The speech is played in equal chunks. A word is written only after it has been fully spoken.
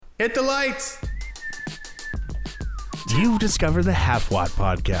Hit the lights! You've discovered the Half Watt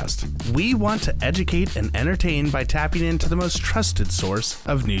Podcast. We want to educate and entertain by tapping into the most trusted source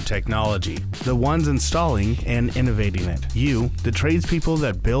of new technology, the ones installing and innovating it. You, the tradespeople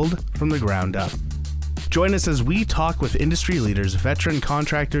that build from the ground up. Join us as we talk with industry leaders, veteran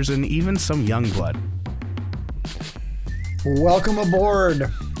contractors, and even some young blood. Welcome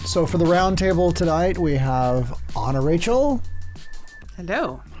aboard. So for the roundtable tonight, we have Anna Rachel.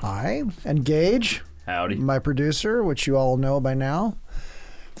 Hello. Hi. And Gage. Howdy. My producer, which you all know by now.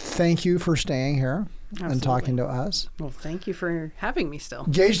 Thank you for staying here and talking to us. Well, thank you for having me still.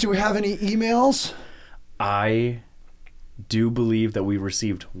 Gage, do we have any emails? I do believe that we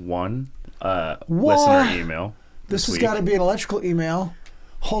received one listener email. This has week. got to be an electrical email.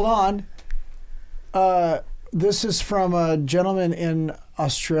 Hold on. This is from a gentleman in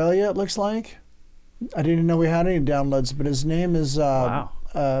Australia, it looks like. I didn't know we had any downloads, but his name is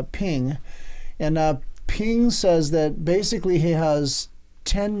Ping. And Ping says that basically he has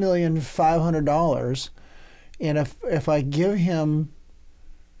 $10,500,000, and if I give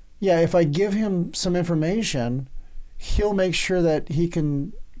him some information, he'll make sure that he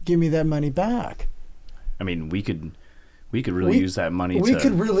can give me that money back. I mean, we could really use that money. We to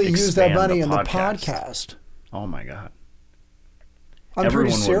could really use that money in the podcast. Oh my God! I'm Everyone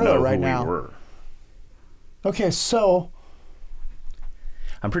pretty would serial know right who now. We were. Okay, so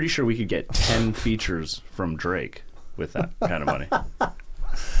I'm pretty sure we could get 10 features from Drake with that kind of money.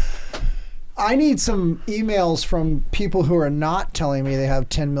 I need some emails from people who are not telling me they have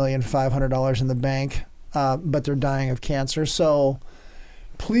 $10,500,000 in the bank, but they're dying of cancer. So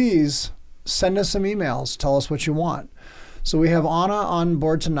please send us some emails. Tell us what you want. So we have Anna on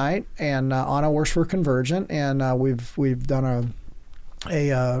board tonight, and Anna works for Convergent, and we've done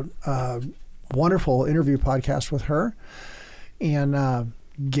a wonderful interview podcast with her and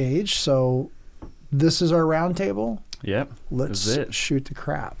Gage. So this is our roundtable. Yep. Let's shoot the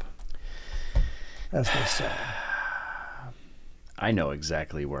crap, as they say. I know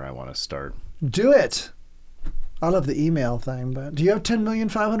exactly where I want to start. Do it. I love the email thing, but do you have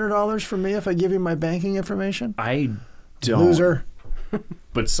 $10,500,000 for me if I give you my banking information? I don't. Loser.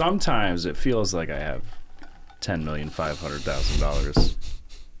 But sometimes it feels like I have $10,500,000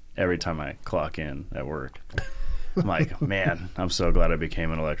 every time I clock in at work. I'm like, man, I'm so glad I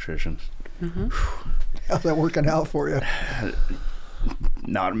became an electrician. Mm-hmm. How's that working out for you?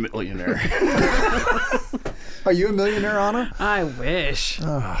 Not a millionaire. Are you a millionaire, Anna? I wish.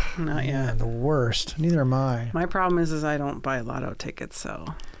 Oh, Not yet. man, the worst. Neither am I. My problem is I don't buy lotto tickets, so.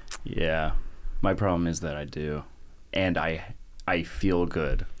 Yeah. My problem is that I do. And I feel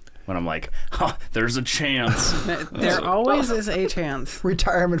good when I'm like, there's a chance. There always is a chance.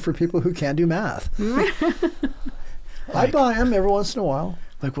 Retirement for people who can't do math. I buy them every once in a while.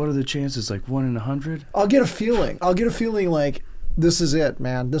 Like, what are the chances? Like 1 in 100? I'll get a feeling like, this is it,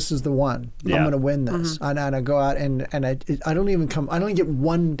 man. This is the one. Yeah. I'm going to win this. Mm-hmm. And I go out and I don't even get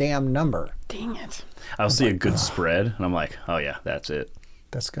one damn number. Dang it. I'll see a good spread, and I'm like, oh, yeah, that's it.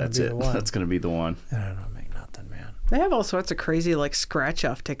 That's going to be the one. That's going to be the one. I don't make nothing, man. They have all sorts of crazy, like,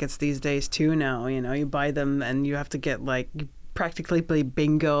 scratch-off tickets these days, too, now. You know, you buy them, and you have to get, like, you practically play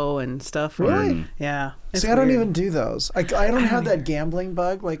bingo and stuff. Really? Yeah. See, I don't even do those. I don't have that gambling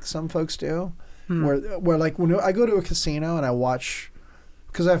bug like some folks do, where like when I go to a casino and I watch,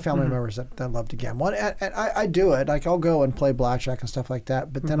 because I have family members that love to gamble, and I do it. Like I'll go and play blackjack and stuff like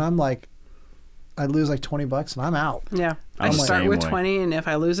that, but then I'm like, I lose like $20 and I'm out. Yeah. I start with 20, and if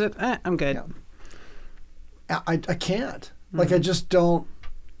I lose it, I'm good. Yeah. I can't. Like I just don't.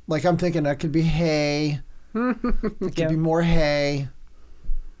 Like I'm thinking that could be hay. It could be more hay.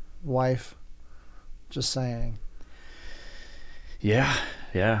 Wife. Just saying. Yeah.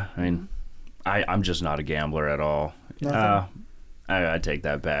 I mean, I'm just not a gambler at all. I take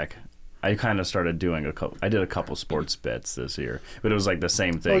that back. I kind of started doing I did a couple sports bets this year, but it was like the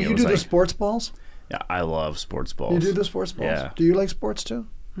same thing. Oh, you do the sports balls? Yeah, I love sports balls. You do the sports balls? Yeah. Do you like sports too?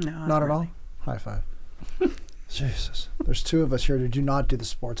 No. Not at all? High five. Jesus. There's two of us here who do not do the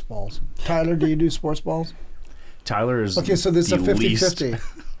sports balls. Tyler, do you do sports balls? Tyler is okay, so this is a 50-50.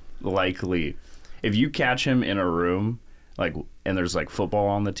 Likely. If you catch him in a room, like, and there's like football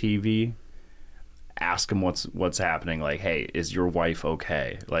on the TV, ask him what's happening. Like, hey, is your wife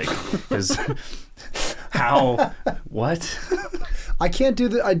okay? Like, what? I can't do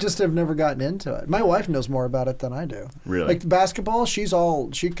that. I just have never gotten into it. My wife knows more about it than I do. Really? Like basketball, she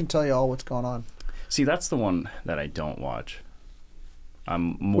can tell you all what's going on. See, that's the one that I don't watch.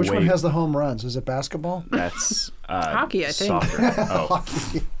 Which one has the home runs? Is it basketball? That's hockey, I think. Soccer. Oh.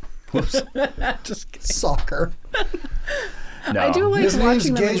 Hockey. Whoops. Just kidding. Soccer. No, I do like His name's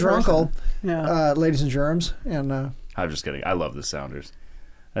watching them in Gage person. Runkle, Yeah. ladies and germs, and I'm just kidding. I love the Sounders.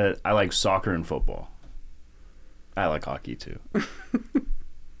 I like soccer and football. I like hockey too.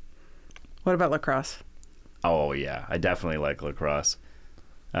 What about lacrosse? Oh yeah, I definitely like lacrosse.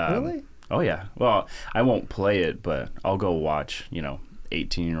 really. Oh yeah. Well, I won't play it, but I'll go watch.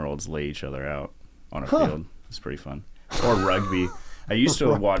 18-year-olds lay each other out on a field. It's pretty fun. Or rugby. I used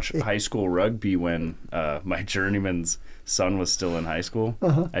to watch high school rugby when my journeyman's son was still in high school.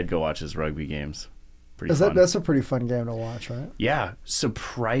 I'd go watch his rugby games. Pretty fun. That's a pretty fun game to watch, right? Yeah,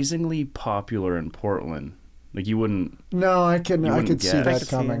 surprisingly popular in Portland. Like you wouldn't No, I wouldn't could see guess. I that could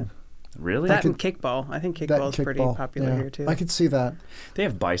see coming. really. That and kickball. I think kickball is pretty popular yeah. here too. I could see that. They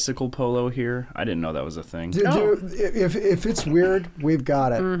have bicycle polo here. I didn't know that was a thing. If it's weird, we've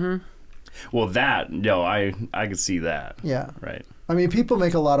got it. Mm-hmm. Well, I could see that. Yeah. Right. I mean, people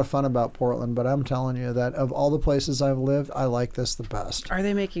make a lot of fun about Portland, but I'm telling you that of all the places I've lived, I like this the best. Are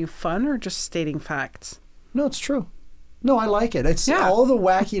they making fun or just stating facts? No, it's true. No, I like it. It's Yeah. all the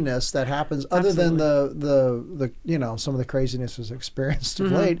wackiness that happens, other than Absolutely. the some of the craziness was experienced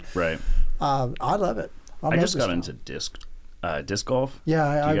of late. Right. I love it. I just got into disc golf.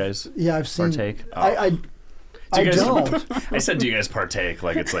 Yeah, Do you guys I've seen. partake? I Do you guys, don't. I said, do you guys partake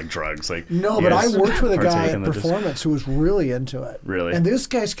like it's like drugs? Like No, you but I guys worked with a guy partake at in the disc- Performance who was really into it. Really? And those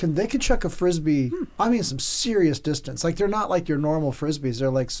guys can chuck a frisbee. I mean, some serious distance. Like they're not like your normal frisbees. They're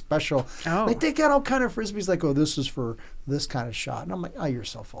like special. Oh. Like they got all kind of frisbees. Like, oh, this is for this kind of shot. And I'm like, oh, you're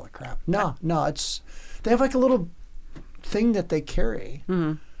so full of crap. No, it's they have like a little thing that they carry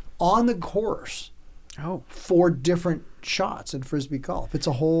on the course Oh. for different shots in frisbee golf. It's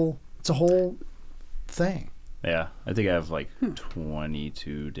a whole thing. Yeah, I think I have like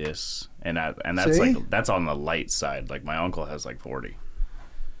 22 discs, and that's See? like that's on the light side. Like my uncle has like 40.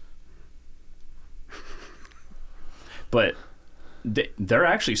 But they're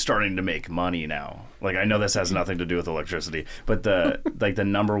actually starting to make money now. Like I know this has nothing to do with electricity, but the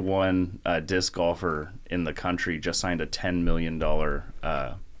number one disc golfer in the country just signed a $10 million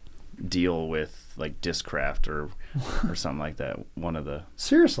deal with like Discraft or something like that. One of the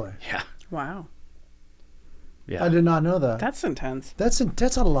Seriously, yeah. Wow. Yeah. I did not know that. That's intense. That's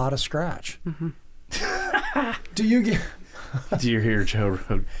a lot of scratch. Do you get? Do you hear Joe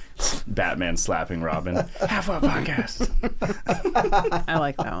Rogan, Batman slapping Robin? Half a podcast. I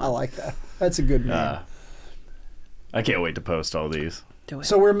like that one. I like that. That's a good meme. I can't wait to post all these Do it.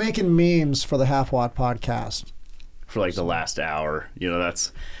 So we're making memes for the Half Watt podcast. for like the last hour.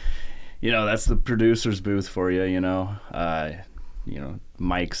 That's the producer's booth for you.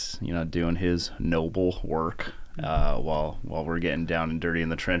 Mike's doing his noble work while we're getting down and dirty in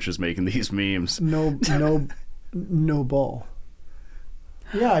the trenches making these memes. No bull.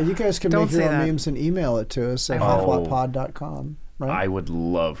 Yeah, you guys can Don't make your say own that. memes and email it to us at Oh. halfwattpod.com. Right? I would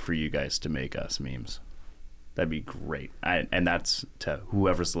love for you guys to make us memes. That'd be great. And that's to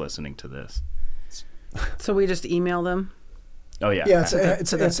whoever's listening to this. So we just email them? Oh yeah. yeah, to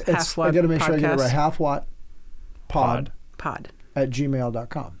the it's Half I Watt got to make sure I get it podcast. right. Halfwattpod Pod. at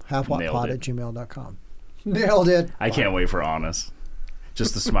gmail.com. Halfwattpod Nailed it. at gmail.com. Nailed it. I can't wait for Honest.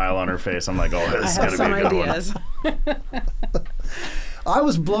 Just the smile on her face. I'm like, oh, I this is have gonna some be a good ideas. I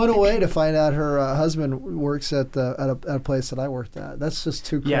was blown away to find out her husband works at a place that I worked at. That's just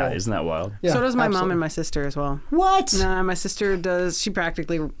too one. cool. Yeah, isn't that wild? Yeah, So does my mom absolutely. and my sister as well. What? Nah, my sister does. She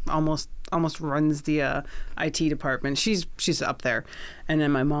practically almost runs the IT department. She's up there, and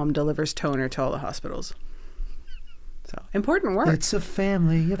then my mom delivers toner to all the hospitals. So important work, It's a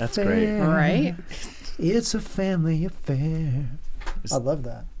family affair. That's great. right? It's a family affair. I love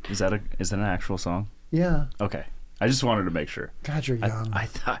that. Is that an actual song? Yeah. Okay. I just wanted to make sure. God, you're young. I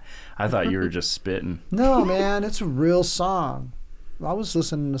thought you were just spitting. No, man, it's a real song. I was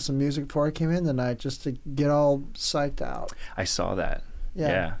listening to some music before I came in tonight just to get all psyched out. I saw that. Yeah.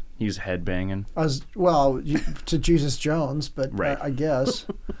 Yeah. He was headbanging. I was to Jesus Jones, but Right. I guess,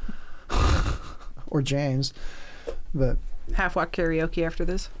 or James, but Half Watt karaoke after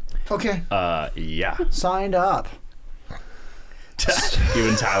this. okay, Yeah. signed up.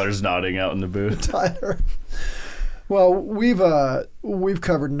 Even Tyler's nodding out in the booth. Tyler. Well, we've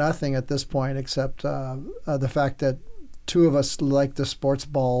covered nothing at this point except the fact that two of us like the sports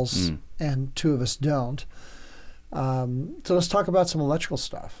balls and two of us don't. So let's talk about some electrical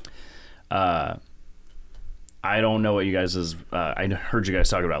stuff. I don't know what you guys is. I heard you guys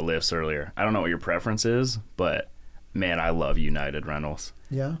talking about lifts earlier. I don't know what your preference is, but man, I love United Rentals.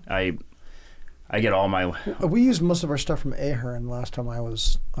 Yeah, I get all my. we used most of our stuff from Ahern last time I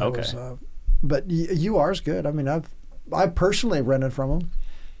was. Okay. But UR's good. I mean, I personally rented from them.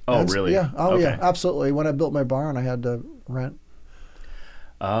 Oh, really? Yeah. Oh, Okay. yeah. Absolutely. When I built my barn, I had to rent.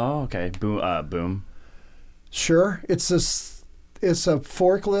 Oh, okay. Boom. Sure. It's a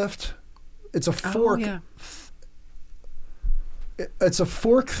forklift. It's a fork. Oh, yeah. It's a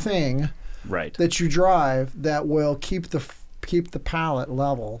fork thing Right. that you drive that will keep the pallet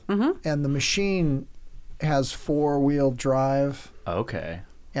level, and the machine has 4-wheel drive Okay.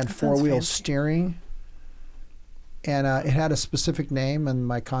 and That sounds 4-wheel fancy. steering. And it had a specific name, and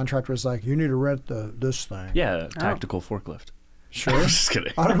my contractor was like, "You need to rent this thing." Yeah, tactical forklift. Sure. I'm just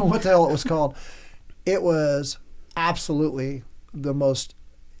kidding. I don't know what the hell it was called. It was absolutely the most.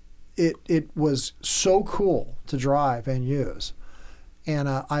 It was so cool to drive and use, and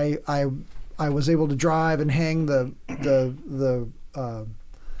I was able to drive and hang the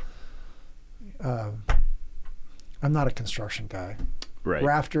I'm not a construction guy. Right.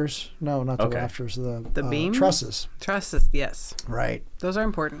 Rafters? No, not the Okay. rafters. The beams? trusses. Trusses, yes. Right. Those are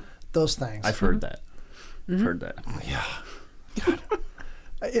important. Those things. I've heard that. Mm-hmm. Heard that.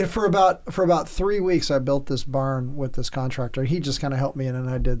 For about 3 weeks, I built this barn with this contractor. He just kind of helped me, and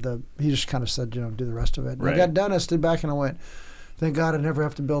then he just kind of said, do the rest of it. And Right. I got done. I stood back and I went, thank God I never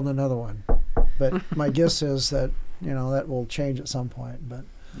have to build another one. But my guess is that that will change at some point. But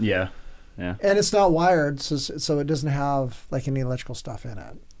Yeah. Yeah. and it's not wired, so it doesn't have like any electrical stuff in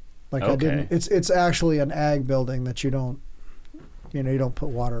it. Like I Okay. didn't. It's actually an ag building that you don't put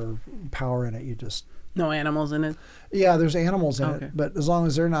water or power in it. You just No animals in it. yeah. There's animals in Okay. it, but as long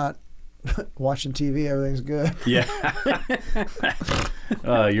as they're not watching TV, everything's good. Yeah.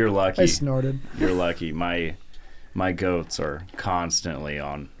 You're lucky. I snorted. You're lucky. My goats are constantly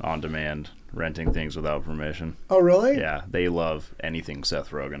on demand, renting things without permission. Oh really? Yeah, they love anything Seth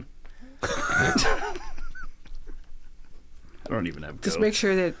Rogen. I don't even have goats. Just make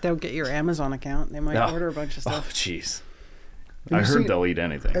sure that they'll get your Amazon account. They might No. order a bunch of Oh, stuff. jeez. Have I you heard seen- they'll eat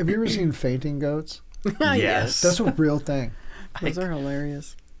anything. Have you ever seen fainting goats? Yes. That's a real thing. Those are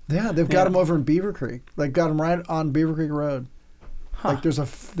hilarious. Yeah, they've got them over in Beaver Creek. Like got them right on Beaver Creek Road. Like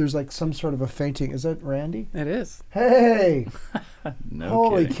there's like some sort of a fainting. Is that Randy? It is. Hey, No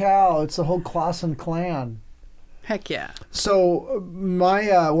holy kidding. cow! It's the whole Clausen clan. Heck yeah. So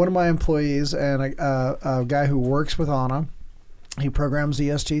my one of my employees and a guy who works with Anna, he programs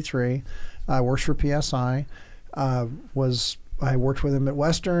EST3, works for PSI. I worked with him at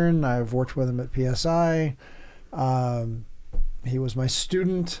Western. I've worked with him at PSI. He was my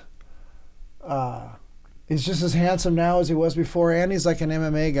student. He's just as handsome now as he was before, and he's like an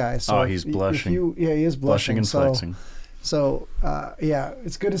MMA guy. So Oh, he's blushing. He is blushing. Blushing and flexing. So yeah,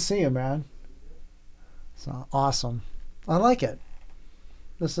 it's good to see him, man. So awesome. I like it.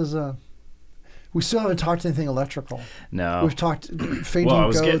 This is we still haven't talked anything electrical. No. We've talked fainting Well, I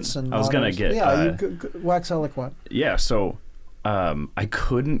was goats getting- and I was gonna autos. get, yeah. You wax eloquent. Yeah, so I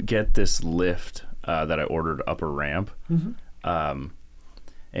couldn't get this lift that I ordered up a ramp.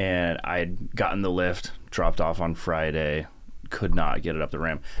 And I'd gotten the lift, dropped off on Friday, could not get it up the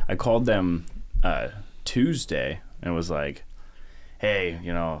ramp. I called them Tuesday and was like, hey,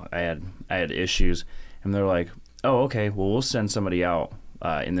 I had issues. And they're like, oh, okay, well, we'll send somebody out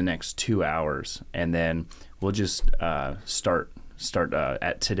in the next 2 hours, and then we'll just start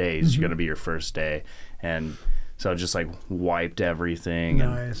at today's going to be your first day. And so I just like wiped everything.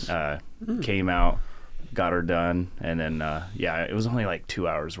 Nice. And came out, got her done, and then it was only like 2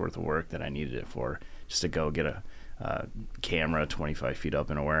 hours worth of work that I needed it for, just to go get a camera 25 feet up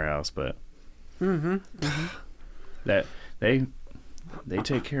in a warehouse. But that they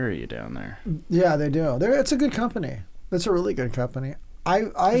take care of you down there. Yeah, they do. It's a good company. It's a really good company. I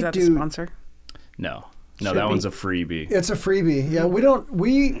Is that do. a sponsor? No, Should that be. one's a freebie. It's a freebie. Yeah, we don't.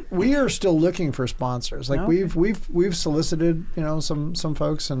 We are still looking for sponsors. Like Okay. we've solicited some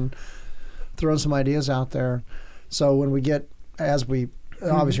folks and thrown some ideas out there. So when we get obviously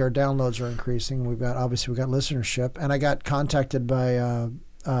our downloads are increasing. We've got listenership, and I got contacted by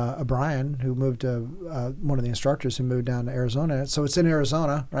Brian, who moved to one of the instructors who moved down to Arizona. So it's in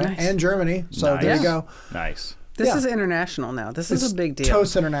Arizona, right, Nice. and Germany. So Nice. there you go. Nice. This Yeah. is international now. This is It's a big deal.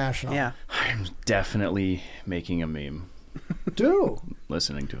 Toast International. Yeah. I'm definitely making a meme Do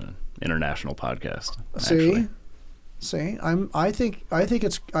listening to an international podcast. Actually. see. I think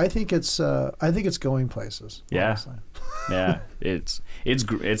it's going places. Yeah. honestly. Yeah, it's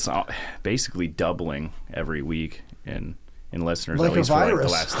basically doubling every week in listeners, Like at a least for like the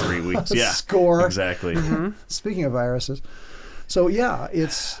virus. last 3 weeks. Yeah, Score. exactly. Speaking of viruses, so yeah,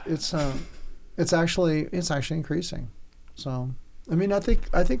 it's actually increasing. So I mean, I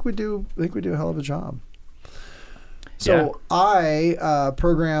think we do a hell of a job. So I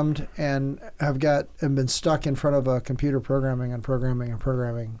programmed and have been stuck in front of a computer programming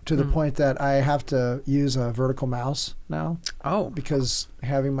to the point that I have to use a vertical mouse now. Oh. Because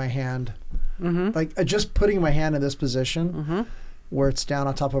having my hand, like just putting my hand in this position where it's down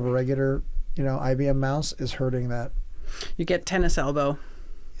on top of a regular, IBM mouse is hurting that. You get tennis elbow.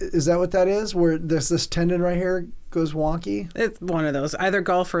 Is that what that is? Where there's this tendon right here goes wonky? It's one of those. Either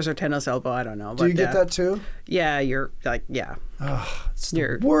golfers or tennis elbow. I don't know. Do you get that too? Yeah, you're like, yeah. Oh, it's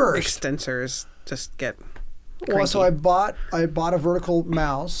your the worst. Extensors just get cranky. Well, so I bought a vertical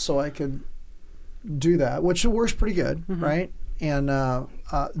mouse so I could do that, which works pretty good, right? And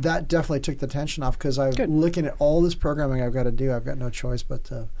that definitely took the tension off because I'm looking at all this programming I've got to do. I've got no choice but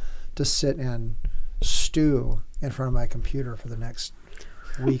to sit and stew in front of my computer for the next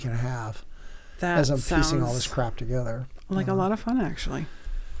week and a half as I'm piecing all this crap together. Like a lot of fun, actually.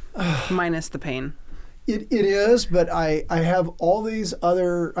 Minus the pain. It is, but I have all these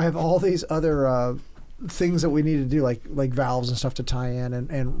other things that we need to do, like valves and stuff to tie in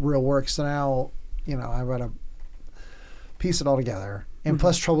and real work. So now, I've got to piece it all together and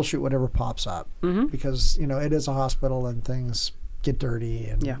plus troubleshoot whatever pops up because, it is a hospital and things get dirty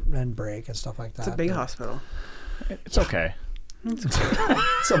and break and stuff like that. It's a big hospital. It's okay.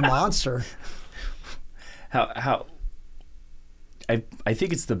 It's a monster. How I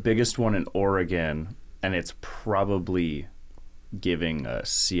think it's the biggest one in Oregon, and it's probably giving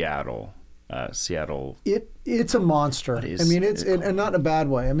Seattle. It's a monster. I mean, and not in a bad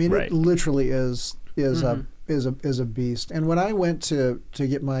way. I mean, it literally is a beast. And when I went to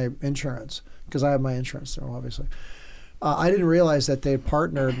get my insurance, because I have my insurance there, obviously, I didn't realize that they had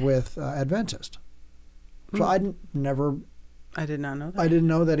partnered with Adventist. So I did not know that. I didn't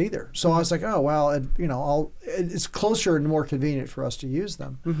know that either. So I was like, oh, well, it's closer and more convenient for us to use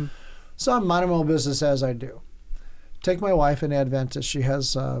them. So I'm minding my own business as I do. Take my wife in Adventist. She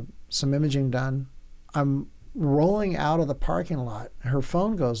has some imaging done. I'm rolling out of the parking lot. Her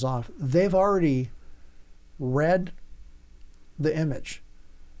phone goes off. They've already read the image.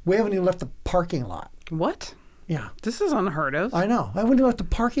 We haven't even left the parking lot. What? Yeah. This is unheard of. I know. I haven't even left the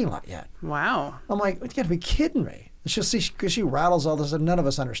parking lot yet. Wow. I'm like, you got to be kidding me. It's just because she rattles all this and none of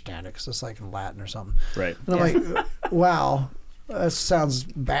us understand it because it's like in Latin or something. Right. And I'm like, wow, that sounds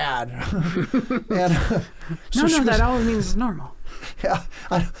bad. And, that always means it's normal. Yeah.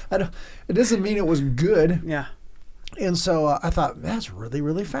 I don't, it doesn't mean it was good. Yeah. And so I thought, that's really,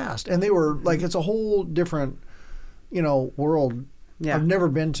 really fast. And they were like, it's a whole different, world I've never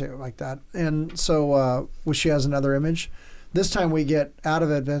been to like that. And so she has another image. This time we get out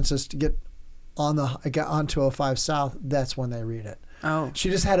of Adventist to get onto a 5 South. That's when they read it. Oh. She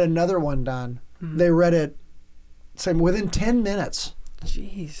just had another one done. They read it within 10 minutes.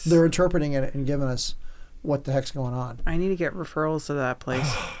 Jeez. They're interpreting it and giving us what the heck's going on. I need to get referrals to that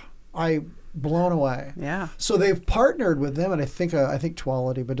place. Blown away. Yeah. So they've partnered with them, and I think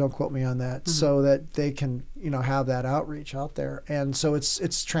Twality, but don't quote me on that, so that they can have that outreach out there, and so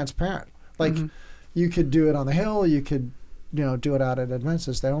it's transparent. Like you could do it on the Hill, you could do it out at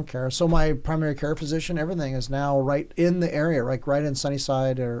Adventist. They don't care. So my primary care physician, everything is now right in the area, like right in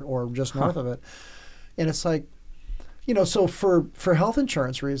Sunnyside or just north of it, and it's like. So for health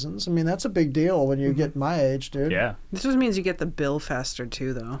insurance reasons, I mean, that's a big deal when you get my age, dude. Yeah. This just means you get the bill faster,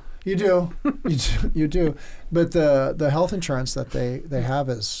 too, though. You do. You do. But the health insurance that they have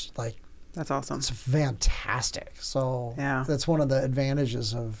is like... That's awesome. It's fantastic. So that's one of the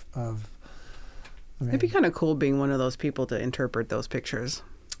advantages of it'd be kind of cool being one of those people to interpret those pictures.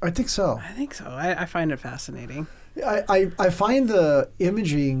 I think so. I find it fascinating. I find the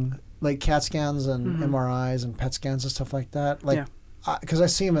imaging... like CAT scans and MRIs and PET scans and stuff like that. Like, because I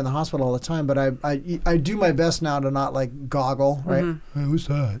see them in the hospital all the time, but I do my best now to not like goggle, right? Hey, who's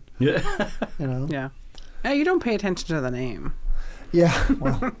that? Yeah. Yeah. Hey, you don't pay attention to the name. Yeah.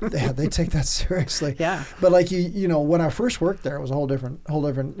 Well, they take that seriously. Yeah. But like when I first worked there, it was a whole different.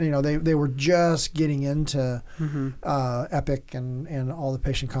 They were just getting into Epic and all the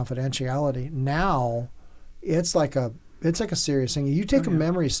patient confidentiality. Now, it's like a serious thing. You take a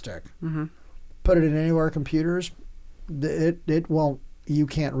memory stick, put it in any of our computers, it won't. You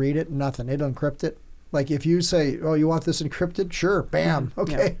can't read it. Nothing. It encrypt it. Like if you say, "Oh, you want this encrypted?" Sure. Bam.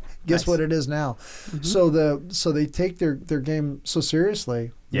 Okay. Guess what it is now. So they take their game so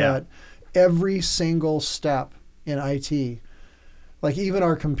seriously that every single step in IT, like even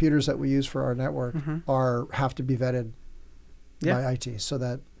our computers that we use for our network, have to be vetted by IT so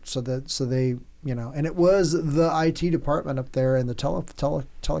they. And it was the IT department up there and the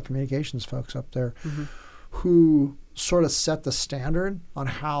telecommunications folks up there who sort of set the standard on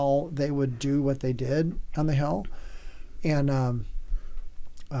how they would do what they did on the Hill.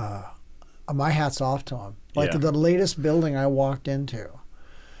 my hat's off to them. Like Yeah. the latest building I walked into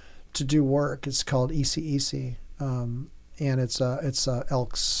to do work, it's called ECEC, and it's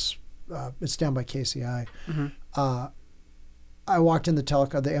Elks. It's down by KCI. I walked in the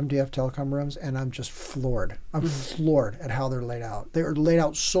MDF telecom rooms, and I'm just floored. I'm floored at how they're laid out. They're laid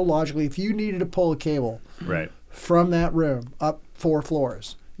out so logically. If you needed to pull a cable Right. from that room up 4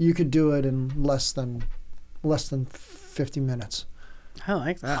 floors, you could do it in less than 50 minutes. I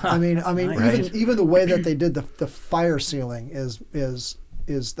like that. I mean, Right. even the way that they did the fire ceiling is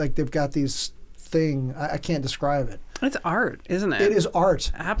like they've got these thing. I can't describe it. It's art, isn't it? It is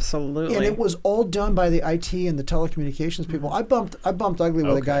art. Absolutely. And it was all done by the IT and the telecommunications people. I bumped ugly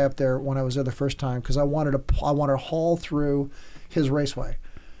with a guy up there when I was there the first time because I wanted to haul through his raceway.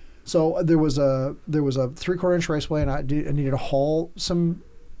 So there was a 3/4 inch raceway, and I needed to haul some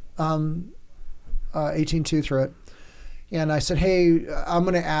 18.2 through it. And I said, "Hey, I'm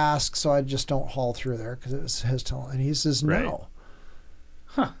going to ask, so I just don't haul through there because it's his tell." And he says, "No." Right.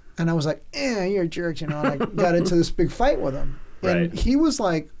 Huh. And I was like, "You're a jerk," And I got into this big fight with him. And Right. he was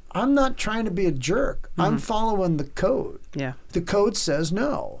like, "I'm not trying to be a jerk. I'm following the code. yeah. The code says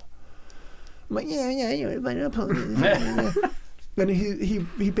no." I'm like, And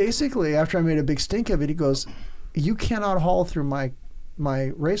he basically, after I made a big stink of it, he goes, "You cannot haul through my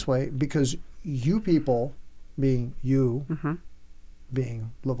raceway because you people, being you,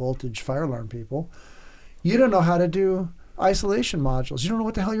 being low voltage fire alarm people, you don't know how to do isolation modules. You don't know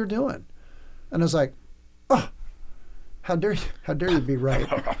what the hell you're doing." And I was like, "Oh, how dare you be right?"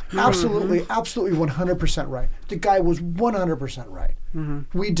 Absolutely 100% right. The guy was 100% right.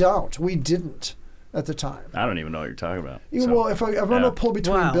 We didn't at the time. I don't even know what you're talking about. Well, if I'm going to pull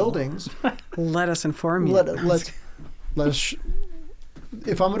between Wow. buildings, Let us inform you. let us.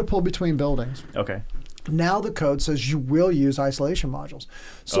 If I'm going to pull between buildings, Okay. now the code says you will use isolation modules,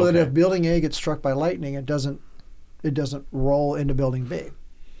 so that Okay. if building A gets struck by lightning, it doesn't roll into building B.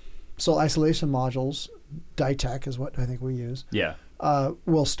 So isolation modules, Dytech is what I think we use, Yeah.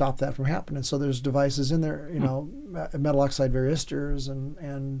 will stop that from happening. So there's devices in there, metal oxide varistors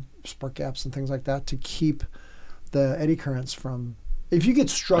and spark gaps and things like that to keep the eddy currents from. If you get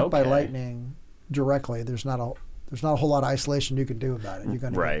struck by Okay. lightning directly, there's not a whole lot of isolation you can do about it. You're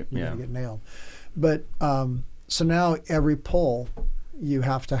gonna get nailed. But so now every pull, you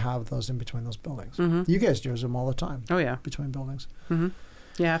have to have those in between those buildings. You guys use them all the time. Oh, yeah. Between buildings.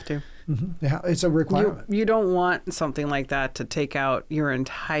 You have to. Yeah, it's a requirement. You don't want something like that to take out your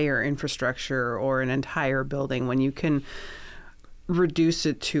entire infrastructure or an entire building when you can reduce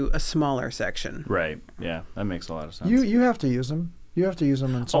it to a smaller section. Right. Yeah. That makes a lot of sense. You have to use them. You have to use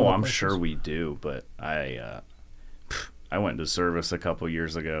them in some I'm places. sure we do, but I went to service a couple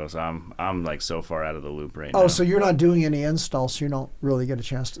years ago, so I'm like so far out of the loop right now. Oh, so you're not doing any installs, so you don't really get a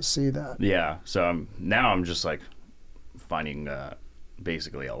chance to see that. Yeah. So I'm just like finding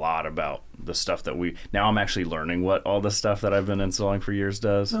basically a lot about the stuff that now I'm actually learning what all the stuff that I've been installing for years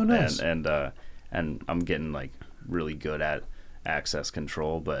does. Oh, nice. And I'm getting like really good at access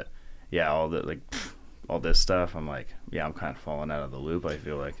control, but yeah, all this stuff, I'm like, yeah, I'm kind of falling out of the loop, I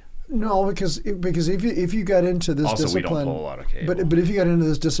feel like. No, because if you got into this Also, discipline, we don't pull a lot of cable. but if you got into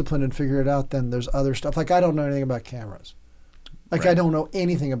this discipline and figure it out, then there's other stuff. Like I don't know anything about cameras. Like I Right. don't know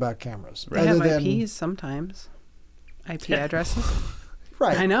anything about cameras. They have IPs sometimes. IP addresses.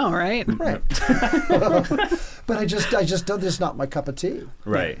 Right. I know, right? Right. But I just don't. This is not my cup of tea.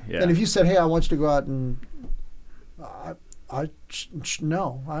 Right. Yeah. And if you said, "Hey, I want you to go out and," no, I don't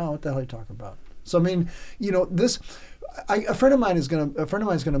know what the hell you're talking about. So I mean, this. A friend of mine is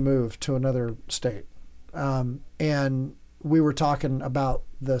gonna move to another state, and we were talking about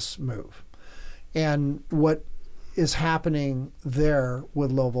this move, and what is happening there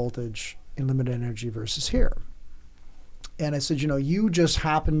with low voltage and limited energy versus here. And I said, you just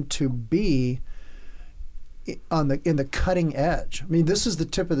happen to be in the cutting edge. I mean, this is the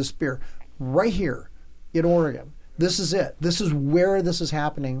tip of the spear, right here in Oregon. This is it. This is where this is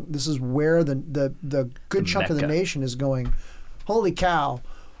happening. This is where the good chunk of the Mecca. nation is going. Holy cow!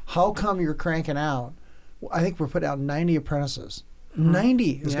 How come you're cranking out? I think we're putting out 90 apprentices.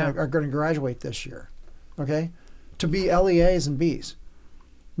 90 are going to graduate this year. Okay, to be LEAs and Bs.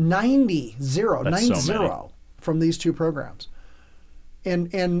 90 That's so many. from these two programs.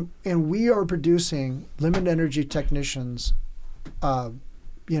 And we are producing limited energy technicians, to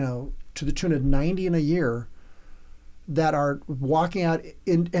the tune of 90 in a year that are walking out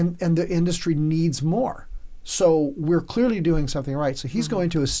and the industry needs more. So we're clearly doing something right. So he's going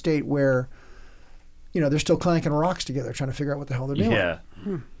to a state where, they're still clanking rocks together trying to figure out what the hell they're doing. Yeah.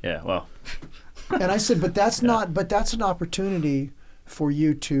 Yeah. Well, And I said, but that's not. But that's an opportunity for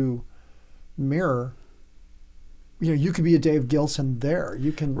you to mirror. You could be a Dave Gilson there.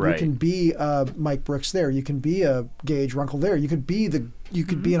 You can be Mike Brooks there. You can be a Gage Runkle there. You could be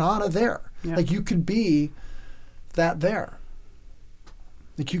be an Anna there. Yeah. Like you could be that there.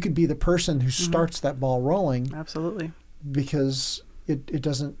 Like you could be the person who starts that ball rolling. Absolutely. Because it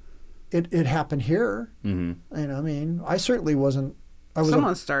doesn't. It happened here. Mm-hmm. And I mean, I certainly wasn't.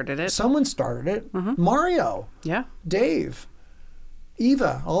 Someone started it. Someone started it. Mario. Yeah. Dave.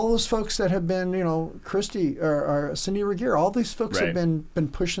 Eva, all those folks that have been, Christy or Cindy Regier, all these folks have been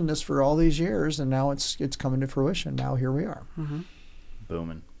pushing this for all these years, and now it's coming to fruition. Now here we are. Mm-hmm.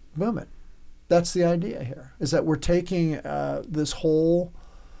 Booming. That's the idea here, is that we're taking this whole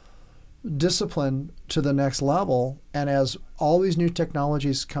discipline to the next level, and as all these new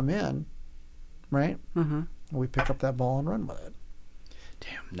technologies come in, right, we pick up that ball and run with it.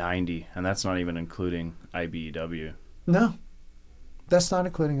 Damn, 90, and that's not even including IBEW. No. That's not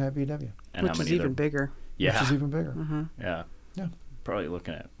including IBW. And which is even bigger. Yeah. Which is even bigger. Mm-hmm. Yeah. Yeah. Probably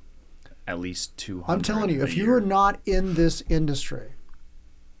looking at least 200. I'm telling you, if you are not in this industry,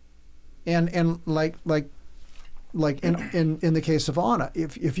 and like in the case of Anna,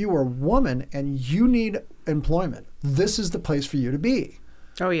 if you are a woman and you need employment, this is the place for you to be.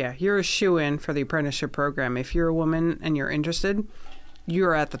 Oh yeah, you're a shoo-in for the apprenticeship program. If you're a woman and you're interested,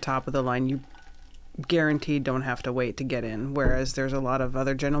 you're at the top of the line. You guaranteed don't have to wait to get in, whereas there's a lot of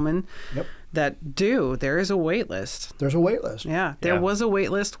other gentlemen that do. There is a wait list. There's a wait list. Yeah, there was a wait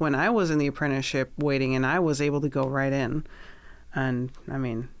list when I was in the apprenticeship waiting, and I was able to go right in. And I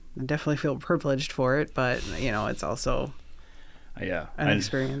mean, I definitely feel privileged for it, but it's also an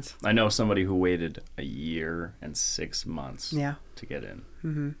experience. I know somebody who waited a year and 6 months to get in.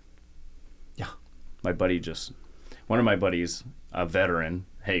 Mm-hmm. Yeah. One of my buddies, a veteran.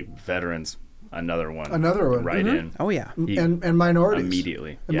 Hey, veterans. Another one. Right in. Oh yeah. And minorities.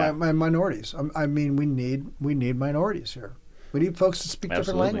 Immediately. And my minorities. I mean, we need minorities here. We need folks to speak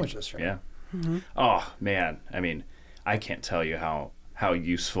different languages here. Yeah. Mm-hmm. Oh man, I mean, I can't tell you how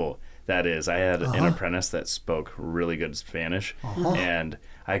useful that is. I had an apprentice that spoke really good Spanish, and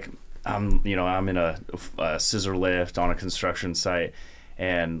I'm in a scissor lift on a construction site,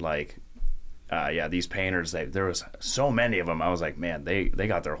 and these painters, there was so many of them. I was like, man, they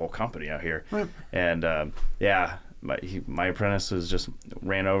got their whole company out here. Right. And my apprentices just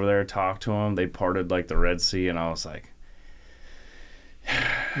ran over there, talked to him. They parted like the Red Sea, and I was like,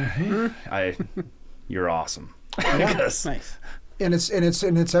 you're awesome. Nice. And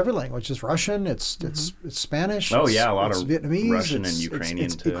it's every language. It's Russian. It's Spanish. Oh yeah, a lot of Vietnamese, Russian and Ukrainian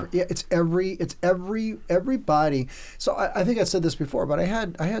too. It's everybody. So I think I said this before, but I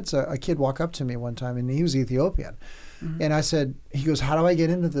had a kid walk up to me one time, and he was Ethiopian, and I said, he goes, "How do I get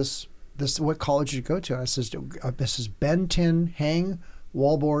into this? What college did you go to?" And I says, "This is bend tin, hang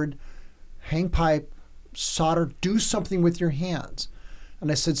wallboard, hang pipe, solder, do something with your hands."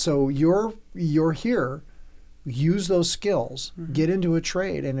 And I said, "So you're here." Use those skills, get into a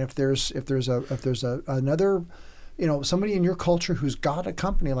trade, and if there's another, somebody in your culture who's got a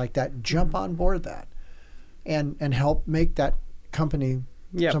company like that, jump on board that, and help make that company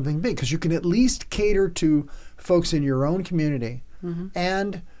something big, because you can at least cater to folks in your own community,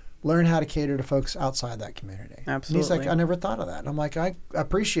 and learn how to cater to folks outside that community. Absolutely. And he's like, I never thought of that. And I'm like, I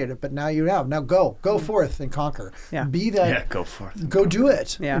appreciate it, but now you have. Now go forth and conquer. Yeah. Be that. Yeah, go forth. Go do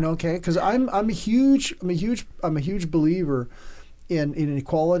it. Yeah. Okay. Because I'm a huge believer in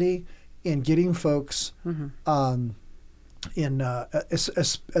equality, in getting folks,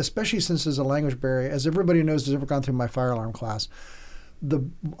 especially since there's a language barrier. As everybody knows, who's ever gone through my fire alarm class,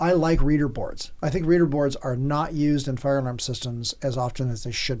 I like reader boards. I think reader boards are not used in fire alarm systems as often as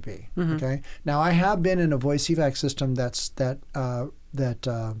they should be. Okay. Now I have been in a voice evac system that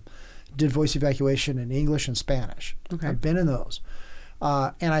did voice evacuation in English and Spanish. Okay. I've been in those,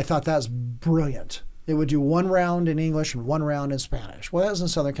 and I thought that's brilliant. It would do one round in English and one round in Spanish. Well, that was in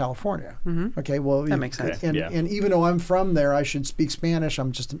Southern California. Okay. Well, that makes sense. And even though I'm from there, I should speak Spanish.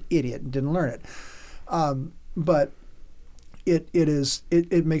 I'm just an idiot and didn't learn it. But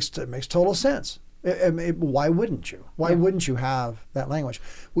it makes total sense. Why wouldn't you? Why wouldn't you have that language?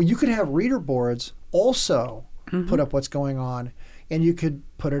 Well, you could have reader boards also put up what's going on, and you could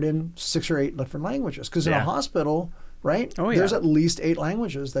put it in 6 or 8 different languages. Because in a hospital, right? Oh, yeah. There's at least 8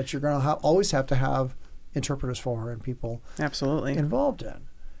 languages that you're going to always have to have interpreters for and people involved in.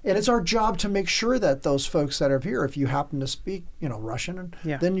 And it's our job to make sure that those folks that are here, if you happen to speak, Russian,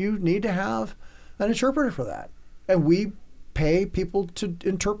 then you need to have an interpreter for that. And we pay people to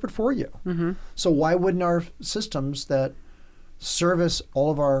interpret for you. So why wouldn't our systems that service all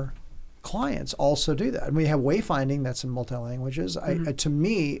of our clients also do that. And we have wayfinding that's in multi-languages. To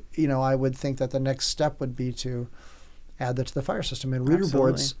me, I would think that the next step would be to add that to the fire system. And reader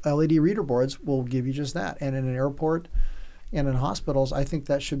boards, LED reader boards, will give you just that. And in an airport and in hospitals, I think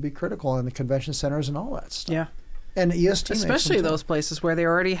that should be critical, in the convention centers and all that stuff. Yeah. And EST, especially those places where they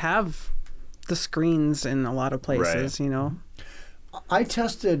already have the screens in a lot of places, Right. I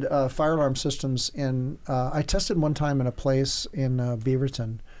tested fire alarm systems I tested one time in a place in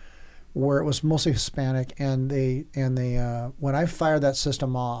Beaverton where it was mostly Hispanic, and they when I fired that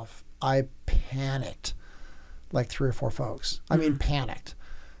system off, I panicked like 3 or 4 folks. I mean, panicked.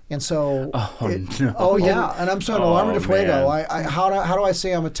 And so, no. Oh yeah, and I'm saying alarm de fuego. Man. How do I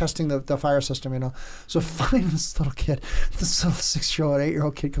say I'm testing the fire system? So finally, this little kid, this little 6-year-old,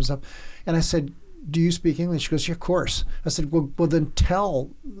 8-year-old kid comes up, and I said, "Do you speak English?" She goes, "Yeah, of course." I said, "Well, then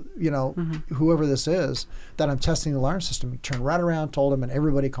tell, whoever this is that I'm testing the alarm system." He turned right around, told him, and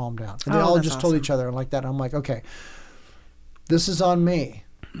everybody calmed down. And they all just told each other and like that. And I'm like, okay, this is on me.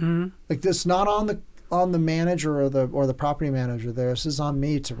 Mm-hmm. Like, this not on the manager or the property manager there. This is on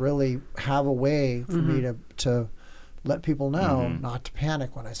me to really have a way for me to let people know not to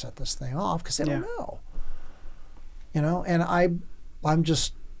panic when I set this thing off, because they don't know. And I'm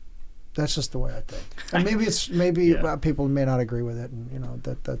just, that's just the way I think. And maybe people may not agree with it, and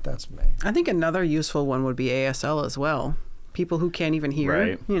that's me. I think another useful one would be ASL as well. People who can't even hear,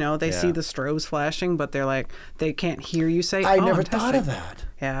 right. They see the strobes flashing, but they're like, they can't hear you say. I never thought of that.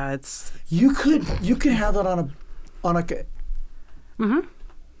 Yeah, it's. You could have that on a. Mm-hmm.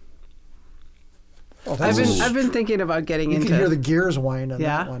 Oh, I've been thinking about getting into. You can hear the gears whine on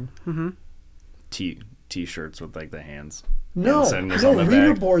that one. Mm-hmm. T-shirts with like the hands. No,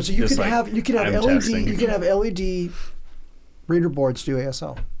 reader boards. You could have LED reader boards do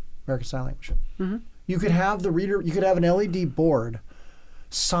ASL, American Sign Language. Mm-hmm. You could have you could have an LED board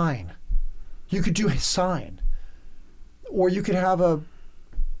sign. You could do a sign, or you could have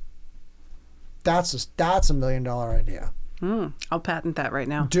that's a $1 million idea. I'll patent that right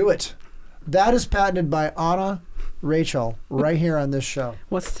now. Do it. That is patented by Anna Rachel right here on this show.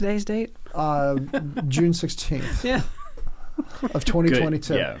 What's today's date? June 16th. Yeah. Of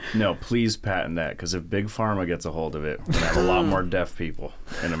 2022. Good. Yeah. No, please patent that, because if Big Pharma gets a hold of it, we're going to have a lot more deaf people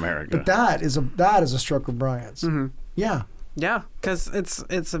in America. But that is a stroke of brilliance. Mm-hmm. Yeah. Yeah, because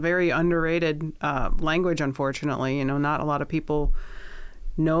it's a very underrated language, unfortunately. Not a lot of people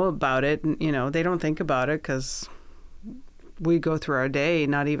know about it. They don't think about it because we go through our day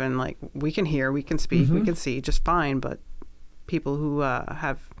not even like, we can hear, we can speak, we can see just fine. But people who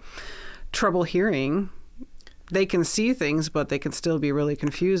have trouble hearing, they can see things, but they can still be really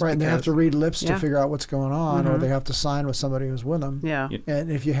confused. Right, and they have to read lips to figure out what's going on, or they have to sign with somebody who's with them. Yeah.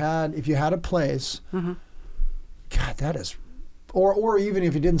 And if you had a place, God, that is, or even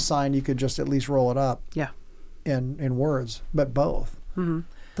if you didn't sign, you could just at least roll it up. Yeah. In words, but both. Mm-hmm.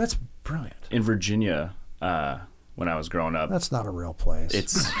 That's brilliant. In Virginia, when I was growing up, that's not a real place.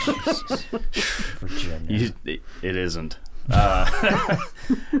 It's Virginia. It isn't.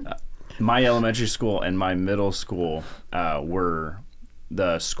 My elementary school and my middle school were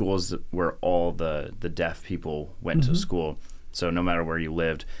the schools where all the deaf people went to school. So no matter where you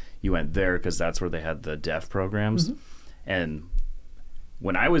lived, you went there because that's where they had the deaf programs. And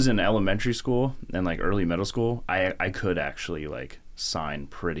when I was in elementary school and like early middle school, I could actually like sign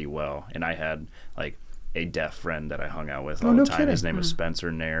pretty well. And I had like a deaf friend that I hung out with all the time. Kidding. His name was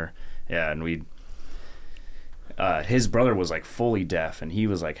Spencer Nair. Yeah, and his brother was like fully deaf, and he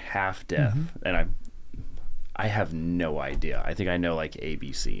was like half deaf, and I have no idea. I think I know like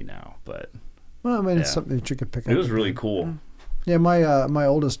ABC now, but it's something that you could pick up. It was really cool. Yeah, my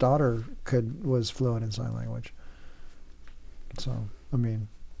oldest daughter was fluent in sign language. So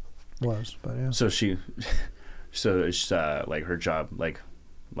but yeah. So it's like her job, like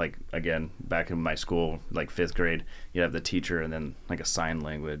again, back in my school, like 5th grade, you'd have the teacher and then like a sign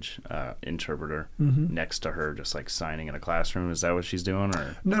language interpreter next to her, just like signing in a classroom. Is that what she's doing?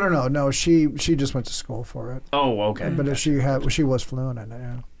 Or no. She just went to school for it. Oh, okay. But she was fluent in it.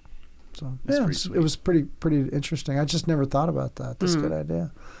 Yeah. So it was pretty interesting. I just never thought about that. That's a good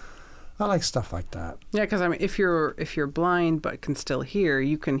idea. I like stuff like that. Yeah, because if you're blind but can still hear,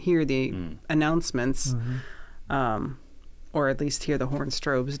 you can hear the announcements. Or at least hear the horn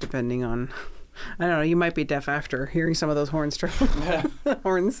strobes, depending on, I don't know, you might be deaf after hearing some of those horns.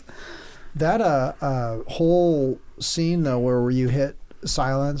 That whole scene, though, where you hit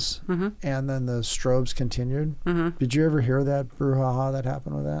silence and then the strobes continued, did you ever hear that brouhaha that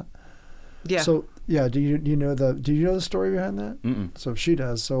happened with that? Yeah. So, yeah, do you know the story behind that? Mm-mm. So she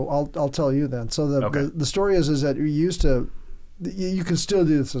does. So I'll tell you then. So the story is that we used to you can still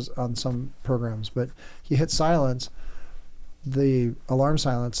do this on some programs, but you hit silence, the alarm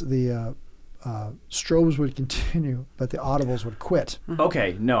silence, the strobes would continue, but the audibles would quit.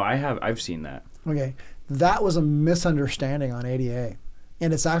 Okay, no, I've seen that. Okay, that was a misunderstanding on ADA,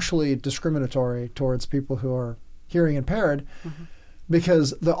 and it's actually discriminatory towards people who are hearing impaired,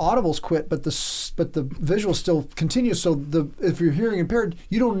 because the audibles quit, but the visual still continues. So if you're hearing impaired,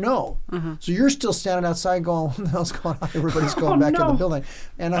 you don't know. So you're still standing outside going, "What the hell's going on?" Everybody's going back in the building,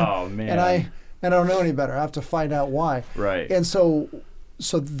 and I don't know any better. I have to find out why. Right. And so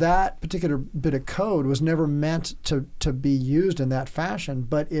that particular bit of code was never meant to be used in that fashion,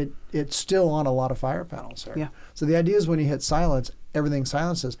 but it's still on a lot of fire panels there. Yeah. So the idea is when you hit silence, everything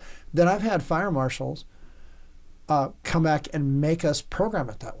silences. Then I've had fire marshals come back and make us program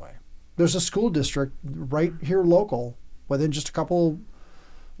it that way. There's a school district right here local, within just a couple,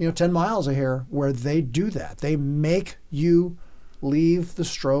 10 miles of here, where they do that. They make you leave the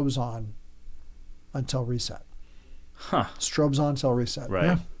strobes on until reset. Huh. Strobes on until reset.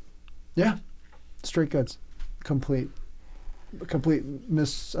 Right. Yeah. Straight goods. Complete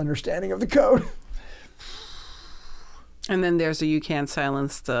misunderstanding of the code. And then there's you can't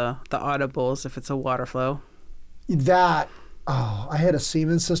silence the audibles if it's a water flow. I had a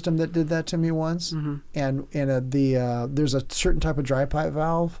Siemens system that did that to me once, and there's a certain type of dry pipe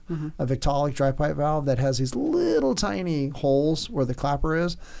valve, a Victaulic dry pipe valve that has these little tiny holes where the clapper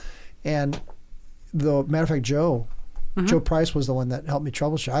is, and the matter of fact, Joe Price was the one that helped me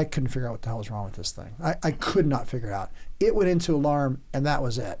troubleshoot. I couldn't figure out what the hell was wrong with this thing. I could not figure it out. It went into alarm, and that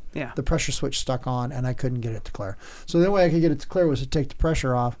was it. Yeah. The pressure switch stuck on, and I couldn't get it to clear. So the only way I could get it to clear was to take the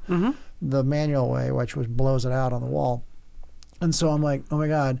pressure off the manual way, which blows it out on the wall. And so I'm like, oh my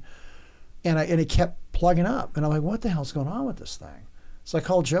God. And it kept plugging up. And I'm like, what the hell's going on with this thing? So I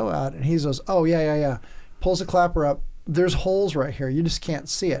called Joe out, and he goes, oh, yeah. Pulls the clapper up. There's holes right here. You just can't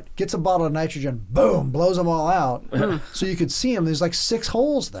see it. Gets a bottle of nitrogen. Boom. Blows them all out. So you could see them. There's like 6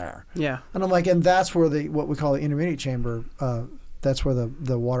 holes there. Yeah. And I'm like, and that's where what we call the intermediate chamber, that's where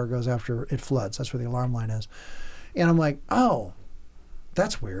the water goes after it floods. That's where the alarm line is. And I'm like, oh,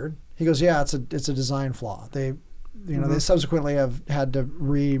 that's weird. He goes, yeah, it's a design flaw. They subsequently have had to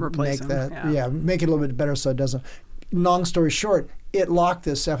Replace remake them, that. Make it a little bit better so it doesn't. Long story short, it locked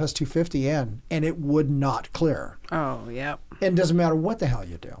this FS250 in, and it would not clear. Oh, yep. And it doesn't matter what the hell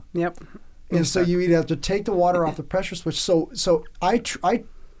you do. Yep. And so you either have to take the water off the pressure switch. So I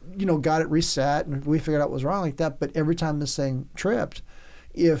got it reset, and we figured out what was wrong like that. But every time this thing tripped,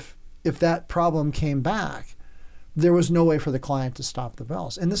 if that problem came back, there was no way for the client to stop the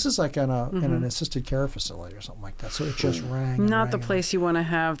bells. And this is like in an assisted care facility or something like that. So it just rang. Not the place you want to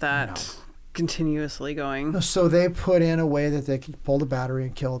have that continuously going. So they put in a way that they could pull the battery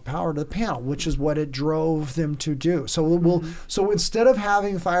and kill the power to the panel, which is what it drove them to do. So so instead of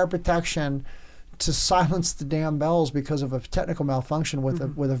having fire protection to silence the damn bells because of a technical malfunction with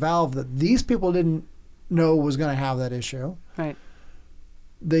a valve that these people didn't know was going to have that issue, right?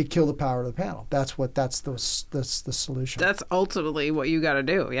 They kill the power to the panel. That's the solution. That's ultimately what you got to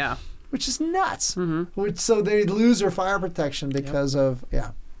do. Yeah. Which is nuts. So they lose their fire protection because of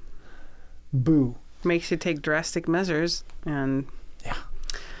boo. Makes you take drastic measers, and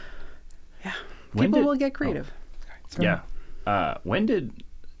When people will get creative. When did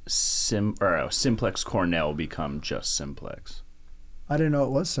Simplex Cornell become just Simplex? I didn't know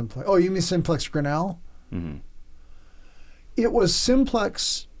it was Simplex. Oh, you mean Simplex Grinnell? It was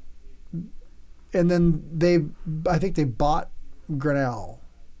Simplex, and then I think they bought Grinnell,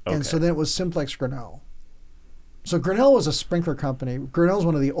 and so then it was Simplex Grinnell. So Grinnell was a sprinkler company. Grinnell's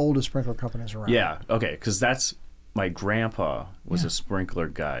one of the oldest sprinkler companies around. Yeah, okay, because that's my grandpa was a sprinkler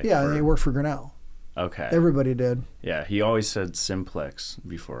guy. Yeah, and he worked for Grinnell. Okay. Everybody did. Yeah, he always said Simplex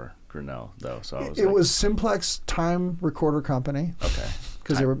before Grinnell, though. So I was it was Simplex Time Recorder Company. Okay.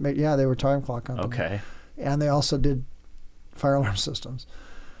 Because they were time clock company. Okay. And they also did fire alarm systems.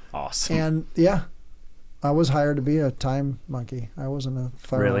 Awesome. And I was hired to be a time monkey. I wasn't a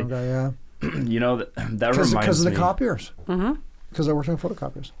fire alarm guy. Yeah. You know that reminds me because of the copiers. Because I worked on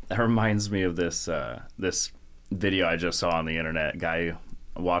photocopiers. That reminds me of this this video I just saw on the internet. Guy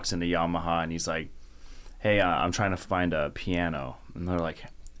walks into Yamaha and he's like, "Hey, I'm trying to find a piano," and they're like,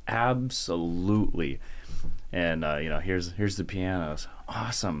 "Absolutely." And here's the pianos.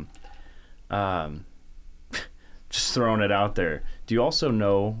 Awesome. Just throwing it out there. Do you also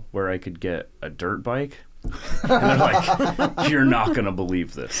know where I could get a dirt bike? And they're like, "You're not going to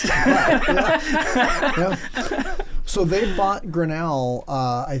believe this." Yeah. So they bought Grinnell,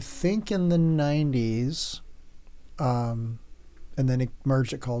 I think in the 90s, and then it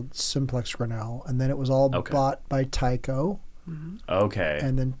merged it called Simplex Grinnell, and then it was all bought by Tyco, Okay.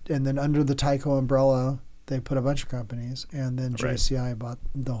 and then under the Tyco umbrella, they put a bunch of companies, and then Right. JCI bought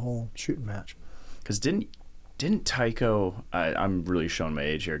the whole shooting match. Because didn't Tyco? I'm really showing my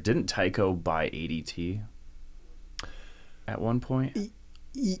age here. Didn't Tyco buy ADT at one point?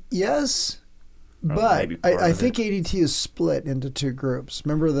 Yes, Or but maybe part I of think it. ADT is split into two groups.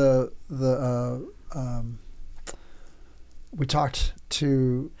 Remember we talked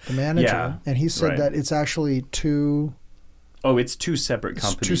to the manager, Yeah, and he said right. that it's actually two Oh, it's two separate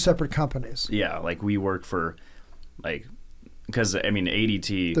companies. two separate companies. Yeah, like we work for, like, because I mean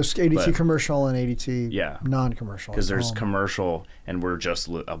ADT. There's ADT but- commercial and ADT Yeah. non-commercial. Because there's Oh. commercial, and we're just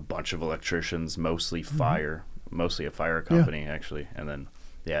a bunch of electricians, mostly fire, mostly a fire company actually, and then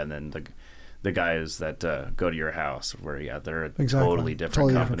the guys that go to your house, where they're a Exactly. totally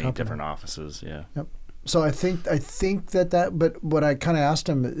different company, company. different offices. Yeah. Yep. So I think that, but what I kind of asked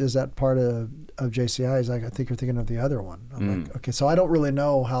him, is that part of JCI? He's like, I think you're thinking of the other one. I'm like, okay, so I don't really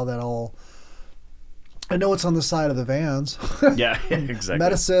know how that all. I know it's on the side of the vans, Yeah, exactly.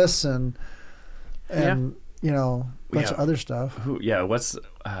 Metasys and you know, a bunch of other stuff. Who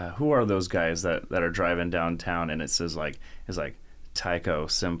are those guys that are driving downtown and it says like Tyco,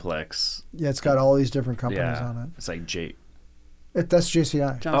 Simplex. Yeah, it's got all these different companies Yeah, on it. it's like That's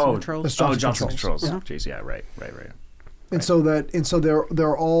JCI. Johnson Controls. That's Johnson Controls. Yeah. JCI, right. And so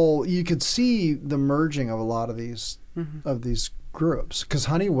they're all, you could see the merging of a lot of these groups, because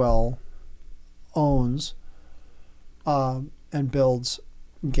Honeywell owns and builds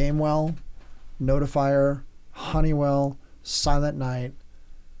Gamewell, Notifier, Honeywell, Silent Night,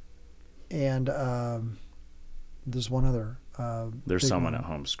 and there's one other. There's big someone one. at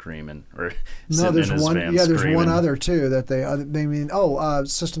home screaming or No, sitting there's in his one. van Yeah, there's screaming. one other too that they mean.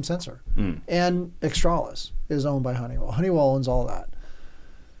 System Sensor and Extralis is owned by Honeywell. Honeywell owns all that,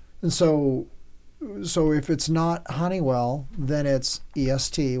 and so if it's not Honeywell, then it's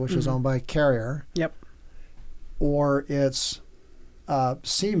EST, which is owned by Carrier. Yep. Or it's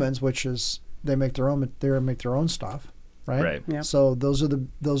Siemens, which is they make their own stuff, right? Right. Yep. So those are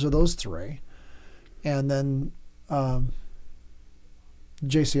those three, and then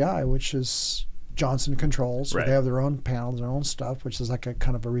JCI, which is Johnson Controls. So Right. they have their own panels, their own stuff, which is like a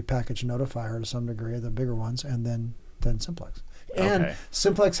kind of a repackaged Notifier to some degree, the bigger ones, and then Simplex. And Okay.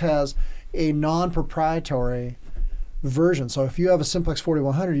 Simplex has a non-proprietary version. So if you have a Simplex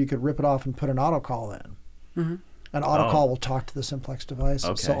 4100, you could rip it off and put an autocall in. Mm-hmm. And autocall will talk to the Simplex device.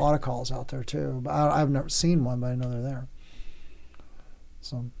 Okay. So autocall is out there too. But I've never seen one, but I know they're there.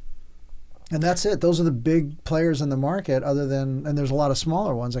 So, and that's it. Those are the big players in the market. And there's a lot of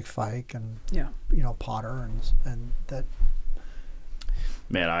smaller ones like Fike and Potter and that.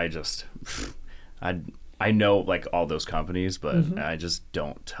 Man, I know like all those companies, but Mm-hmm. I just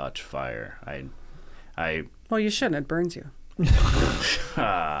don't touch fire. Well, you shouldn't. It burns you.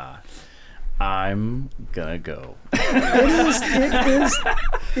 I'm gonna go.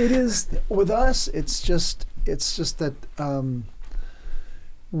 It is with us. It's just that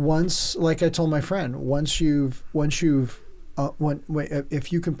once, like I told my friend,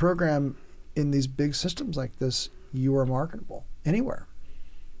 if you can program in these big systems like this, you are marketable anywhere.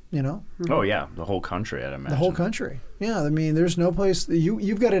 You know. Oh yeah, the whole country, I'd imagine. The whole country. Yeah, I mean, there's no place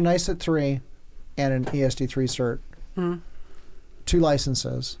you've got an ISET 3 and an ESD3 cert. Mm-hmm. 2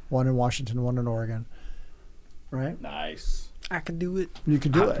 licenses, one in Washington, one in Oregon. Right? Nice. I could do it. You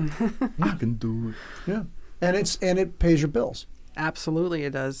can do it. I can do it. Yeah. And it pays your bills. Absolutely,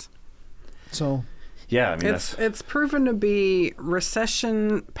 it does. So Yeah, I mean It's proven to be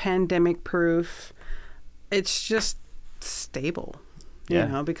recession, pandemic proof. It's just stable,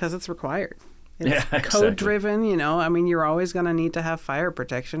 Yeah. because it's required. It's Yeah, exactly. code driven, I mean, you're always going to need to have fire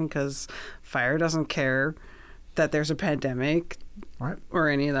protection because fire doesn't care that there's a pandemic right. or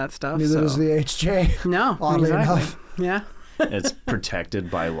any of that stuff. Neither so. does the HJ. No, Oddly exactly. enough. Yeah. it's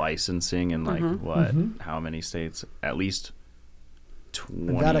protected by licensing in like Mm-hmm. how many states? At least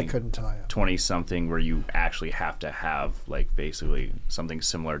 20. That I couldn't tell you. 20 something where you actually have to have like basically something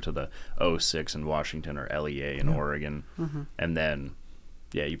similar to the 06 in Washington or LEA in Oregon. And then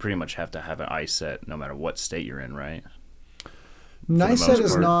you pretty much have to have an ISET no matter what state you're in, right? NICET most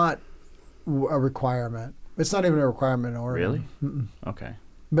is part. not a requirement. It's not even a requirement in Oregon. Really? Mm-mm. Okay.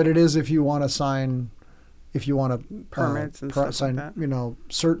 But it is if you want to sign, if you want to Permits and stuff like sign, that.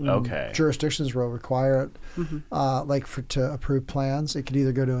 Certain Okay. jurisdictions will require it. To approve plans, it could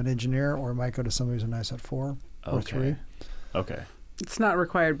either go to an engineer or it might go to somebody who's a NICET 4 or 3. Okay. It's not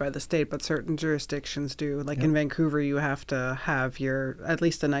required by the state, but certain jurisdictions do. Like in Vancouver, you have to have at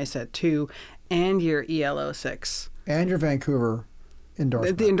least a NICET 2 and your ELO 6. And your Vancouver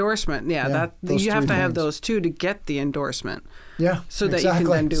endorsement. The endorsement, Yeah, that those you have three to have things. those two to get the endorsement. Yeah, So that you can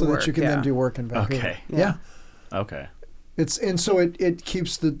then do so work, that you can yeah. then do work in Vancouver. Okay. Yeah. Okay. So it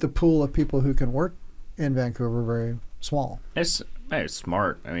keeps the pool of people who can work in Vancouver very small. It's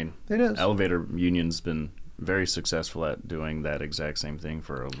smart. I mean, It is. Elevator Union's been very successful at doing that exact same thing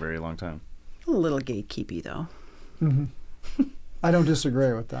for a very long time. A little gatekeepy though. Hmm. I don't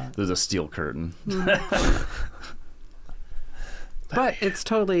disagree with that. There's a steel curtain. But it's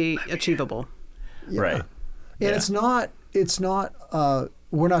totally achievable. Yeah. Right. And Yeah. it's not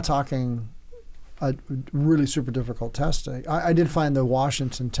we're not talking a really super difficult test. I did find the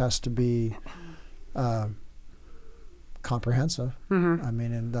Washington test to be comprehensive. Mm-hmm.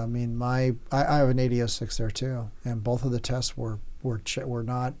 I mean, I have an 8006 there too, and both of the tests were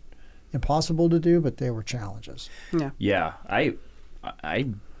not impossible to do, but they were challenges. Yeah. Yeah. I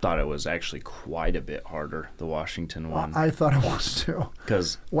thought it was actually quite a bit harder, the Washington one. I thought it was too.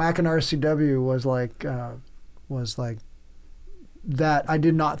 Because WAC and RCW was like that. I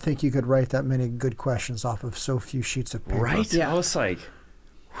did not think you could write that many good questions off of so few sheets of paper. right? Yeah. I was like,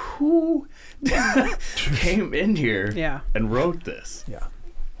 who came in here Yeah. and wrote this? Yeah.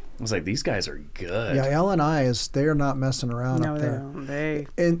 I was like, these guys are good. Yeah, LNI they are not messing around No, up they there. don't. They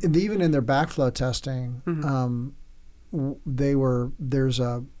And even in their backflow testing,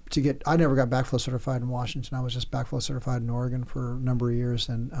 I never got backflow certified in Washington. I was just backflow certified in Oregon for a number of years,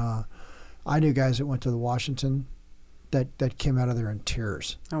 and I knew guys that went to the Washington that came out of there in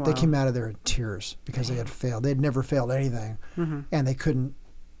tears. Oh, wow. They came out of there in tears because they had failed. They had never failed anything, and they couldn't.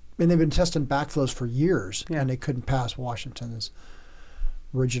 And they've been testing backflows for years, Yeah. and they couldn't pass Washington's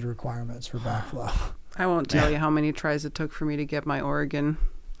rigid requirements for backflow. I won't tell you how many tries it took for me to get my Oregon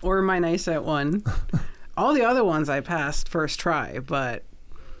or my NICET one. All the other ones I passed first try, but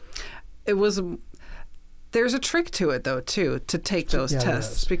there's a trick to it though too, to take those Yeah, there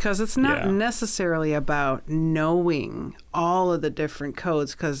tests, is. because it's not Yeah. necessarily about knowing all of the different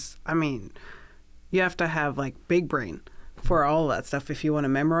codes, because I mean you have to have like big brain for all that stuff if you want to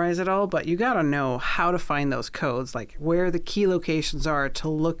memorize it all, but you got to know how to find those codes, like where the key locations are to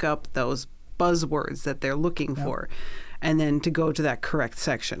look up those buzzwords that they're looking for, and then to go to that correct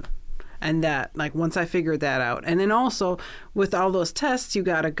section. And that, like, once I figured that out, and then also with all those tests, you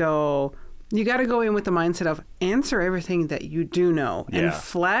got to go in with the mindset of answer everything that you do know and Yeah.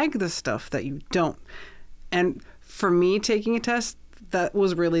 flag the stuff that you don't. And for me, taking a test, that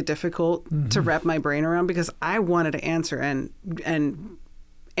was really difficult to wrap my brain around, because I wanted to answer and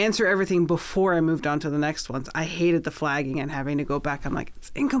answer everything before I moved on to the next ones. I hated the flagging and having to go back. I'm like,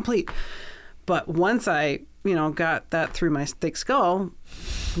 it's incomplete. But once I, got that through my thick skull,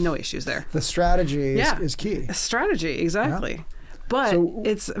 no issues there. The strategy is key. A strategy, exactly. Yeah. But So-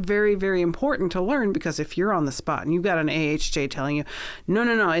 it's very, very important to learn, because if you're on the spot and you've got an AHJ telling you, no,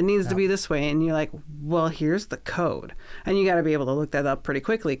 it needs to be this way, and you're like, well, here's the code. And you got to be able to look that up pretty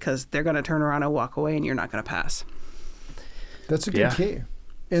quickly, because they're going to turn around and walk away and you're not going to pass. That's a good Yeah. key.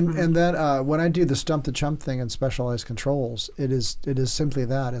 And then when I do the stump the chump thing in specialized controls, it is simply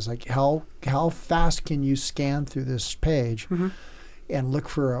that. It's like how fast can you scan through this page and look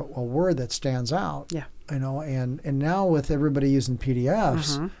for a word that stands out? Yeah. And now with everybody using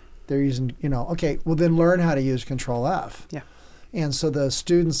PDFs, they're using, okay, well then learn how to use Control F. Yeah. And so the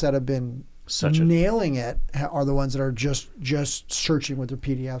students that have been nailing it are the ones that are just searching with their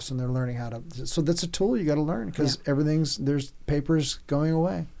PDFs, and they're learning how to. So that's a tool you got to learn, because there's papers going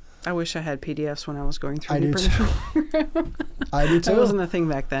away. I wish I had PDFs when I was going through I the do printer. I do too. That wasn't a thing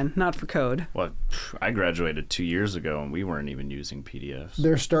back then, not for code. Well, I graduated 2 years ago, and we weren't even using PDFs.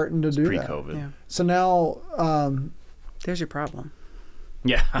 They're starting to do that. Pre-COVID. Yeah. So now There's your problem.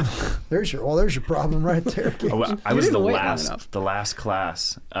 Yeah. there's your problem right there. I was didn't wait long the enough. last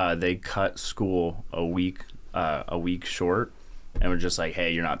class. They cut school a week short, and we're just like,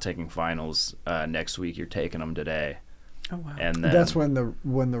 hey, you're not taking finals next week. You're taking them today. Oh, wow. And then That's when the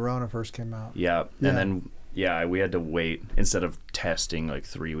Rona first came out. Yeah. Yeah. And then we had to wait, instead of testing like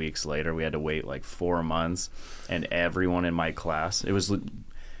 3 weeks later, we had to wait like 4 months, and everyone in my class, it was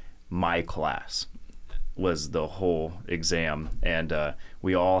my class, was the whole exam, and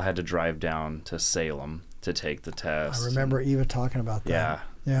we all had to drive down to Salem to take the test. I remember Eva talking about that. Yeah.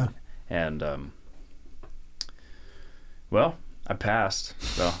 Yeah. And well, I passed,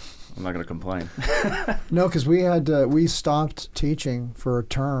 so I'm not gonna complain. No, because we stopped teaching for a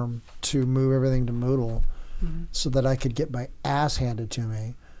term to move everything to Moodle, so that I could get my ass handed to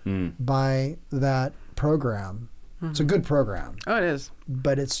me by that program. It's a good program, Oh, it is.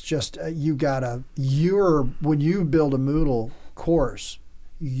 but it's just when you build a Moodle course,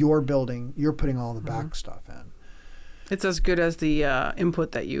 you're putting all the back stuff in. It's as good as the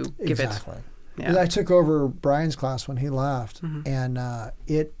input that you give Exactly. it. Yeah. I took over Brian's class when he left, and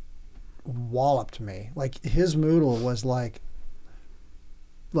it walloped me. Like his Moodle was like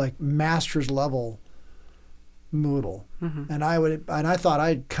master's level Moodle, and I thought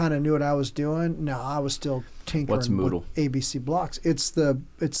I kind of knew what I was doing. No, I was still tinkering. What's Moodle? With ABC blocks. It's the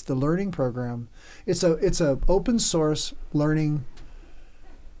learning program. It's a open source learning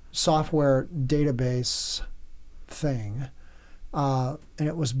software database thing, and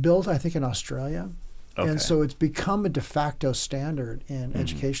it was built, I think, in Australia. Okay. And so it's become a de facto standard in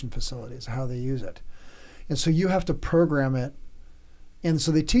education facilities, how they use it. And so you have to program it. And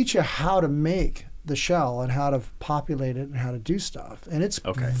so they teach you how to make the shell and how to populate it and how to do stuff. And it's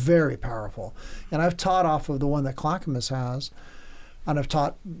very powerful. And I've taught off of the one that Clackamas has, and I've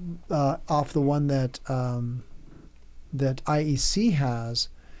taught off the one that IEC has.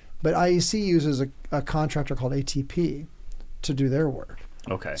 But IEC uses a contractor called ATP to do their work.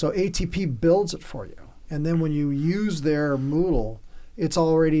 Okay. So ATP builds it for you. And then when you use their Moodle, it's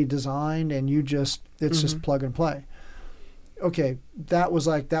already designed and it's just plug and play. Okay, that was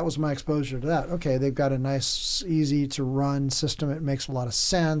my exposure to that. Okay, they've got a nice, easy to run system. It makes a lot of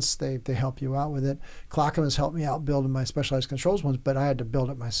sense. They help you out with it. Clackamas helped me out building my specialized controls ones, but I had to build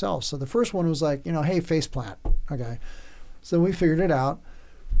it myself. So the first one was like, hey, faceplant. Okay. So we figured it out.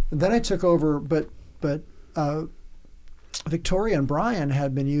 And then I took over, but Victoria and Brian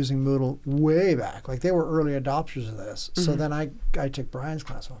had been using Moodle way back. Like they were early adopters of this. So then I took Brian's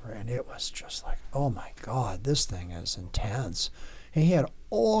class over, and it was just like, oh my God, this thing is intense. And he had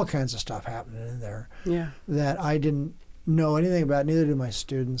all kinds of stuff happening in there that I didn't know anything about. Neither did my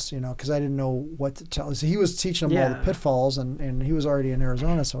students, because I didn't know what to tell. So he was teaching them all the pitfalls, and he was already in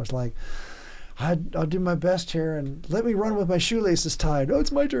Arizona. So I was like, I'll do my best here, and let me run with my shoelaces tied. Oh,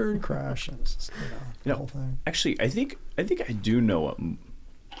 it's my turn. Crash. And it's just, the whole thing. Actually, I think I do know what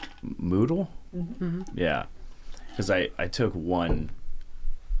Moodle. Yeah, because I took one.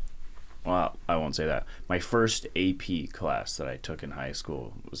 Well, I won't say that. My first AP class that I took in high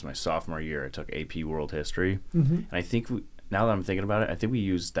school was my sophomore year. I took AP World History, and I think now that I'm thinking about it, I think we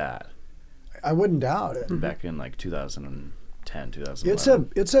used that. I wouldn't doubt it. Back in like 2010,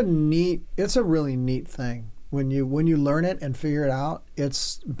 2011. It's a really neat thing when you learn it and figure it out.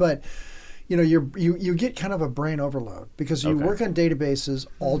 But you get kind of a brain overload because you work on databases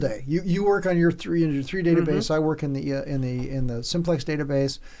all day. You work on your three database. I work in the Simplex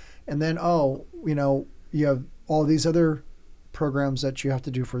database, and then you have all these other programs that you have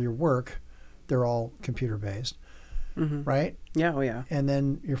to do for your work. They're all computer based, right? Yeah, oh yeah. And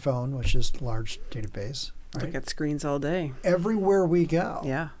then your phone, which is large database. Right? Look at screens all day. Everywhere we go.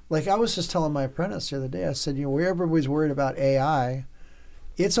 Yeah. Like I was just telling my apprentice the other day, I said, where everybody's worried about AI,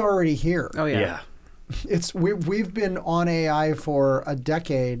 it's already here. Oh yeah. We've been on AI for a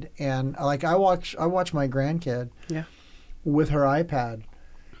decade, and like I watch my grandkid with her iPad,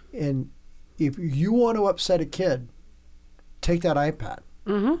 and if you want to upset a kid, take that iPad.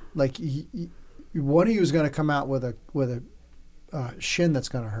 Like one of you is going to come out with a shin that's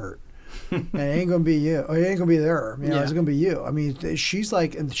going to hurt. And it ain't gonna be you. Or it ain't gonna be there. It's gonna be you. I mean, she's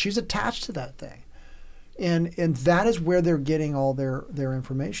attached to that thing, and that is where they're getting all their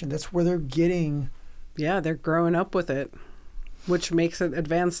information. That's where they're getting. Yeah, they're growing up with it, which makes it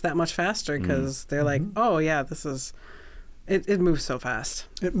advance that much faster because they're like, oh yeah, this is. It moves so fast.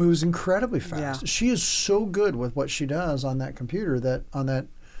 It moves incredibly fast. Yeah. She is so good with what she does on that computer and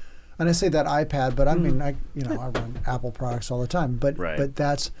I say that iPad, but I mean I run Apple products all the time. But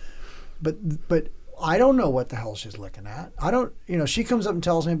But I don't know what the hell she's looking at. I don't, she comes up and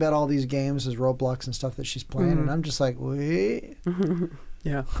tells me about all these games as Roblox and stuff that she's playing, and I'm just like, wait.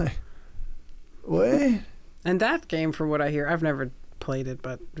 Yeah. Wait. And that game, from what I hear, I've never played it,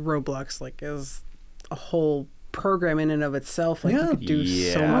 but Roblox is a whole program in and of itself. Like you could do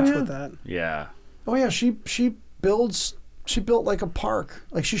so much with that. Yeah. Oh yeah, she built like a park.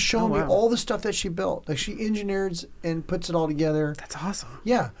 Like she's showing me all the stuff that she built. Like she engineers and puts it all together. That's awesome.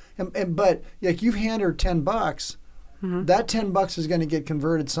 Yeah, but like you hand her $10, that $10 is going to get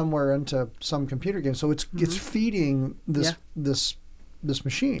converted somewhere into some computer game. So it's feeding this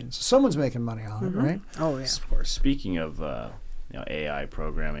machine. So someone's making money on it, right? Oh yeah, of course. Speaking of AI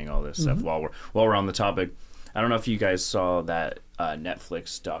programming, all this stuff. While we're on the topic, I don't know if you guys saw that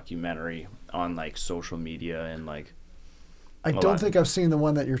Netflix documentary on like social media and like. I don't think I've seen the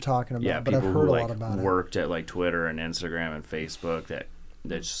one that you're talking about, but I've heard a lot about it. Worked at like Twitter and Instagram and Facebook that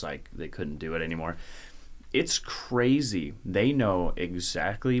just like they couldn't do it anymore. It's crazy. They know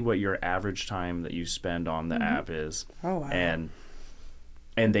exactly what your average time that you spend on the app is. Oh wow. And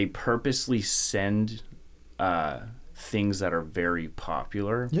they purposely send things that are very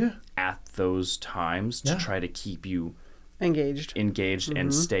popular Yeah. at those times to Yeah. try to keep you Engaged.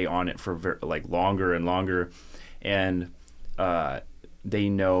 and stay on it for like longer and longer. And they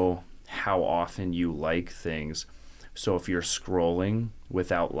know how often you like things. So if you're scrolling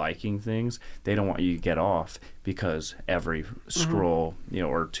without liking things, they don't want you to get off, because every scroll,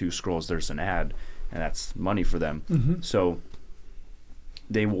 or 2 scrolls, there's an ad, and that's money for them. So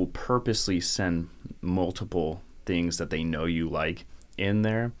they will purposely send multiple things that they know you like in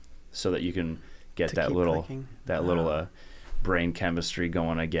there, so that you can get To that keep little clicking. brain chemistry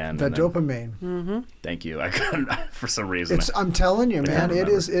going again. That and then- dopamine. Thank you. I couldn't for some reason. I'm telling you, man, can't it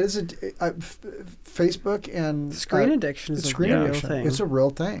is Facebook and Screen addiction is a screen real addiction. thing. It's a real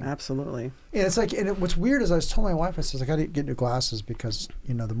thing. Absolutely. And it's like, what's weird is I was telling my wife, I said, I got to get new glasses because,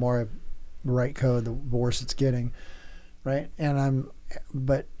 the more I write code, the worse it's getting, right?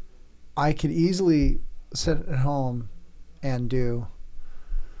 But I could easily sit at home and do.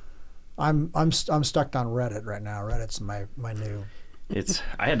 I'm stuck on Reddit right now. Reddit's my new.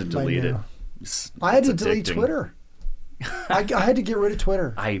 I had to delete it. I had to It's delete addicting. Twitter. I had to get rid of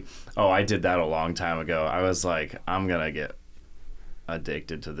Twitter. I did that a long time ago. I was like, I'm gonna get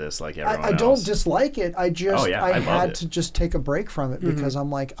addicted to this like everyone I else. don't dislike it. I just I love had it. to just take a break from it because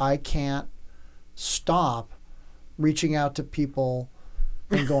I'm like, I can't stop reaching out to people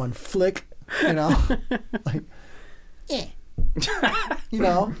and going flick, like, eh.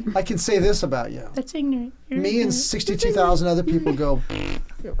 I can say this about you. That's ignorant. Me and 62,000 other people go.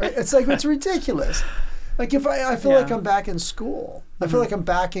 It's like, it's ridiculous. Like if I feel like I'm back in school. I feel like I'm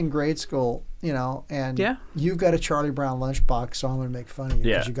back in grade school, and you've got a Charlie Brown lunchbox, so I'm going to make fun of you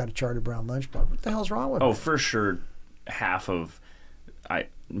because you got a Charlie Brown lunchbox. What the hell's wrong with me? Oh, for sure. Half of I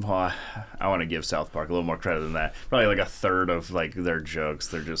want to give South Park a little more credit than that. Probably like a third of like their jokes.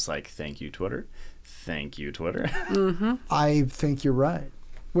 They're just like, "Thank you, Twitter. Thank you, Twitter." I think you're right.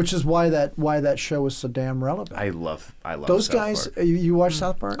 Which is why that show was so damn relevant. I love those South guys. Park. You watch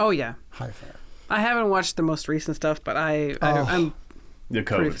South Park? Oh yeah. High five. I haven't watched the most recent stuff, but I'm The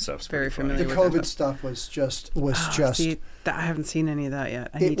COVID stuff's very pretty funny. familiar The with COVID that stuff was just. See, I haven't seen any of that yet.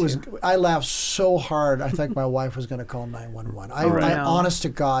 I need to. I laughed so hard. I think my wife was going to call 911. I honest to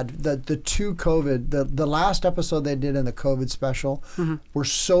God, the 2 COVID, the last episode they did in the COVID special were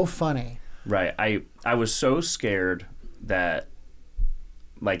so funny. Right. I was so scared that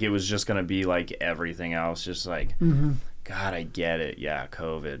like it was just gonna be like everything else, just like God, I get it, yeah,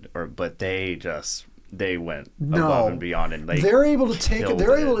 COVID. But they went above and beyond, and they're able to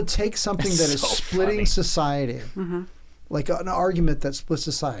take something It's that is so splitting funny. society, like an argument that splits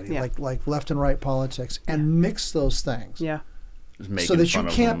society, like left and right politics, and mix those things, Yeah. so that you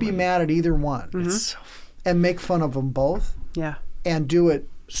can't be mad at either one, It's so, and make fun of them both, Yeah. and do it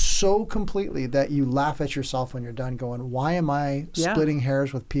so completely that you laugh at yourself when you're done, going, "Why am I splitting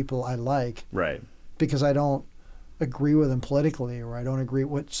hairs with people I like right. because I don't agree with them politically, or I don't agree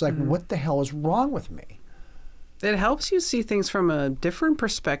with?" It's like, what the hell is wrong with me? It helps you see things from a different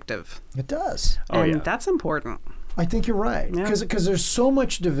perspective. It does. Oh, and yeah. that's important. I think you're right, Yeah. because there's so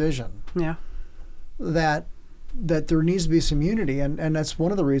much division Yeah. that there needs to be some unity, and that's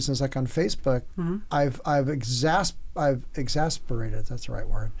one of the reasons. Like on Facebook, I've exasperated. That's the right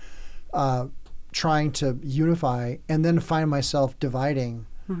word. Trying to unify, and then find myself dividing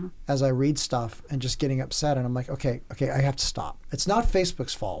as I read stuff and just getting upset. And I'm like, okay, I have to stop. It's not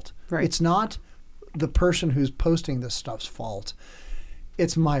Facebook's fault. Right. It's not the person who's posting this stuff's fault.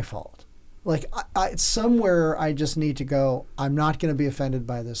 It's my fault. Like somewhere I just need to go. I'm not going to be offended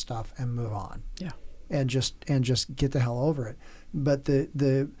by this stuff and move on. Yeah. And just get the hell over it. But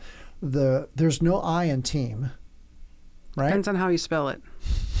the there's no I in team, right? Depends on how you spell it.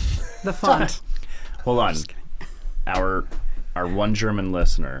 The font. Hold on. Our one German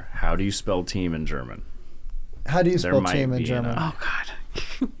listener, how do you spell team in German? How do you There spell might team in be German? Oh God.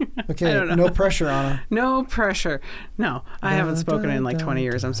 Okay, I don't know. no pressure, Anna. No pressure. No, I haven't spoken in like 20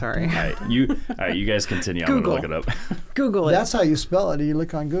 years. I'm sorry. All right, you guys continue. I'm Google. gonna look it up. Google it. That's how you spell it. You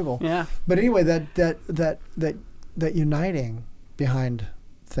look on Google. Yeah. But anyway, that uniting behind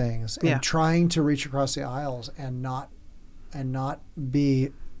things and trying to reach across the aisles and not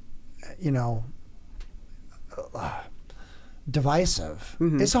be, divisive.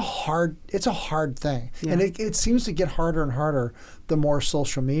 It's a hard thing, Yeah. and it seems to get harder and harder the more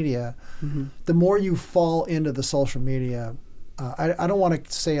social media, the more you fall into the social media. I don't want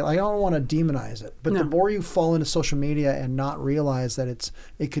to say, I don't want to demonize it, but the more you fall into social media and not realize that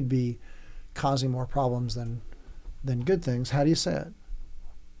it could be causing more problems than good things. How do you say it?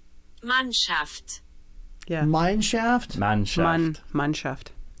 Mannschaft. Yeah. Mineshaft? Mannschaft. Mannschaft.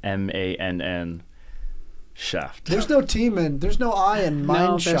 MANN. Shaft. There's no team in. There's no I in mine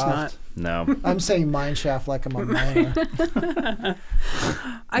No, there's shaft. not. No. I'm saying mine shaft like I'm a miner.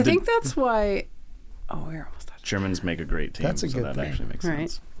 I think that's why. Oh, we're almost done. Germans make a great team. That's a so good that thing. actually makes Right.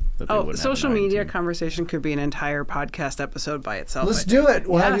 sense. That they Oh, wouldn't have a social nine media team. conversation could be an entire podcast episode by itself. Let's I do think. it.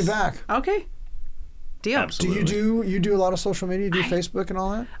 We'll have you Yes. back. Okay. Deal. Absolutely. Do you do a lot of social media? Do you Facebook and all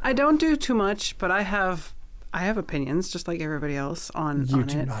that? I don't do too much, but I have opinions just like everybody else on You on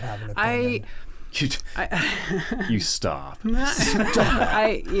do it. not have an I opinion. You stop.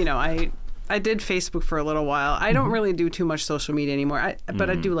 I did Facebook for a little while. I don't really do too much social media anymore. But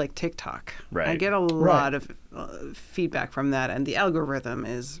I do like TikTok. Right. I get a lot of feedback from that, and the algorithm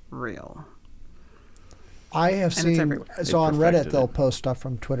is real. I have And it's seen everywhere. so on Reddit perfected they'll it. post stuff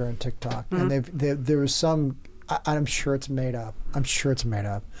from Twitter and TikTok, and there was some. I'm sure it's made up.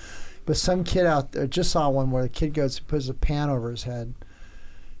 But some kid out there just saw one where the kid goes, puts a pan over his head,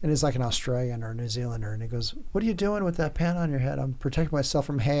 and he's like an Australian or New Zealander, and he goes, "What are you doing with that pan on your head?" "I'm protecting myself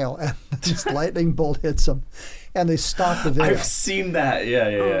from hail," and this lightning bolt hits him, and they stop the video. I've seen that.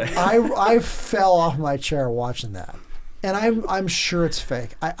 Yeah. I fell off my chair watching that, and I'm sure it's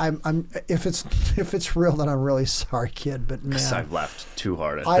fake. I'm if it's real, then I'm really sorry, kid. But Because man, I've laughed too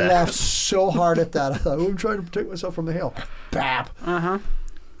hard at I that. laughed so hard at that. I thought, I'm trying to protect myself from the hail. Bap.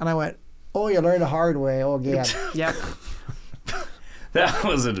 And I went, "Oh, you learned the hard way. Oh, God. Yep. That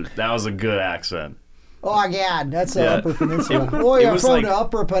was a good accent. Oh, God. That's the Yeah. Upper Peninsula. It- Oh, it you're was from like the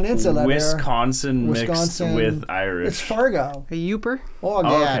Upper Peninsula there. Wisconsin mixed Wisconsin. with Irish. It's Fargo. A Youper? Oh,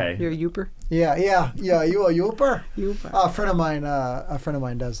 God. okay. You're a Youper? Yeah. You a Youper? Youper. A friend of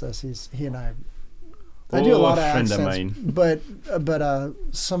mine does this. He and I do a lot of friend of accents, mine. but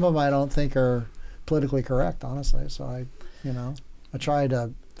some of them I don't think are politically correct, honestly. So I try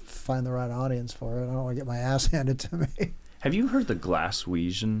to find the right audience for it. I don't want to get my ass handed to me. Have you heard the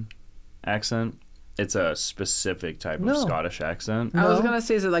Glaswegian accent? It's a specific type No. of Scottish accent. I was No. going to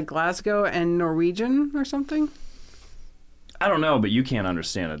say, is it like Glasgow and Norwegian or something? I don't know, but you can't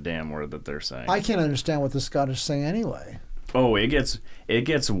understand a damn word that they're saying. I can't understand what the Scottish sing anyway. Oh, it gets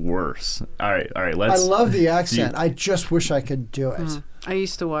worse. All right. I Let's. love the accent. I just wish I could do it. I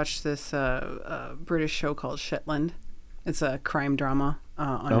used to watch this British show called Shetland. It's a crime drama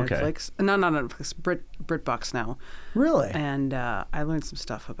on Okay. Netflix. No, not Netflix. BritBox now. Really? And I learned some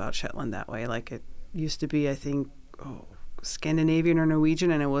stuff about Shetland that way. Like it used to be, I think, Scandinavian or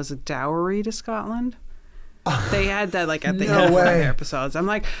Norwegian, and it was a dowry to Scotland. They had that like at the No end of one of way. their episodes. I'm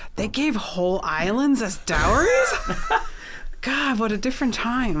like, they gave whole islands as dowries? God, what a different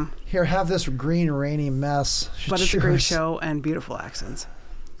time. Here, have this green, rainy mess. But it's a great Cheers. show and beautiful accents.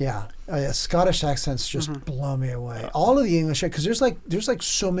 Yeah. Scottish accents just blow me away. All of the English, because there's like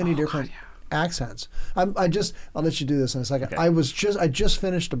so many different accents. I'll let you do this in a second. Okay. I just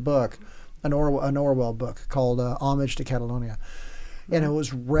finished a book, an Orwell book called Homage to Catalonia, and it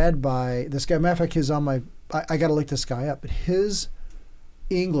was read by this guy. Matter of fact, he's on my. I got to look this guy up, but his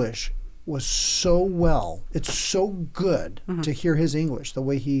English was it's so good to hear his English, the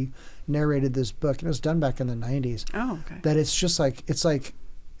way he narrated this book, and it was done back in the 90s. Oh, okay. That it's just like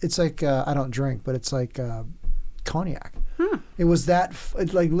I don't drink, but it's like cognac. It was that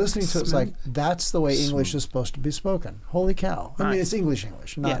like listening to it's like that's the way English is supposed to be spoken. Holy cow! I mean, Nice. it's English,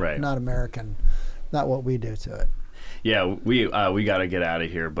 not Yeah. Right. not American, not what we do to it. Yeah, we got to get out of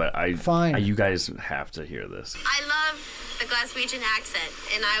here, but Fine. you guys have to hear this. I love the Glaswegian accent,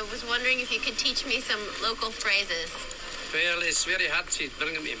 and I was wondering if you could teach me some local phrases. Well, it's very hard to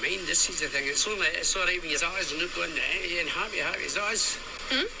bring them to mind. This is the thing. It's all right when your eyes look on and happy his eyes.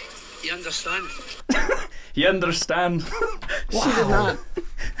 You understand? You understand? She did not.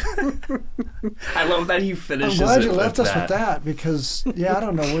 I love that he I'm finishes glad it you left with us with that because I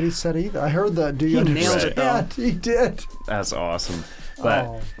don't know what he said either. I heard the do you He nailed understand? it, though. Yeah, he did. That's awesome. But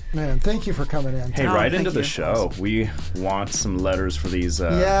Oh man, thank you for coming in. hey, Oh, right thank into the you. show. We want some letters for these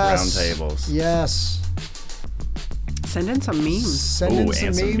Yes. round tables. Yes. Send in some memes. Send in Ooh, some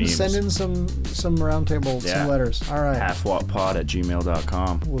and some memes. memes. Send in some roundtable, Yeah. some letters. All right.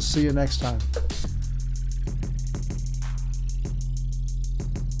 halfwattpod@gmail.com. We'll see you next time.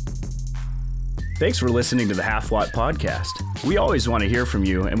 Thanks for listening to the Half Watt Podcast. We always want to hear from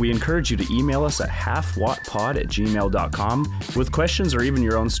you, and we encourage you to email us at halfwattpod@gmail.com with questions or even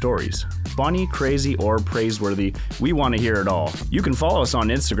your own stories. Funny, crazy, or praiseworthy, we want to hear it all. You can follow us on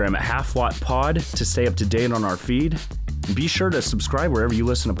Instagram at halfwattpod to stay up to date on our feed. And be sure to subscribe wherever you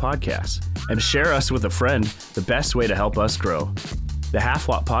listen to podcasts. And share us with a friend, the best way to help us grow. The Half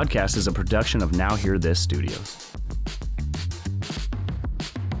Watt Podcast is a production of Now Hear This Studios.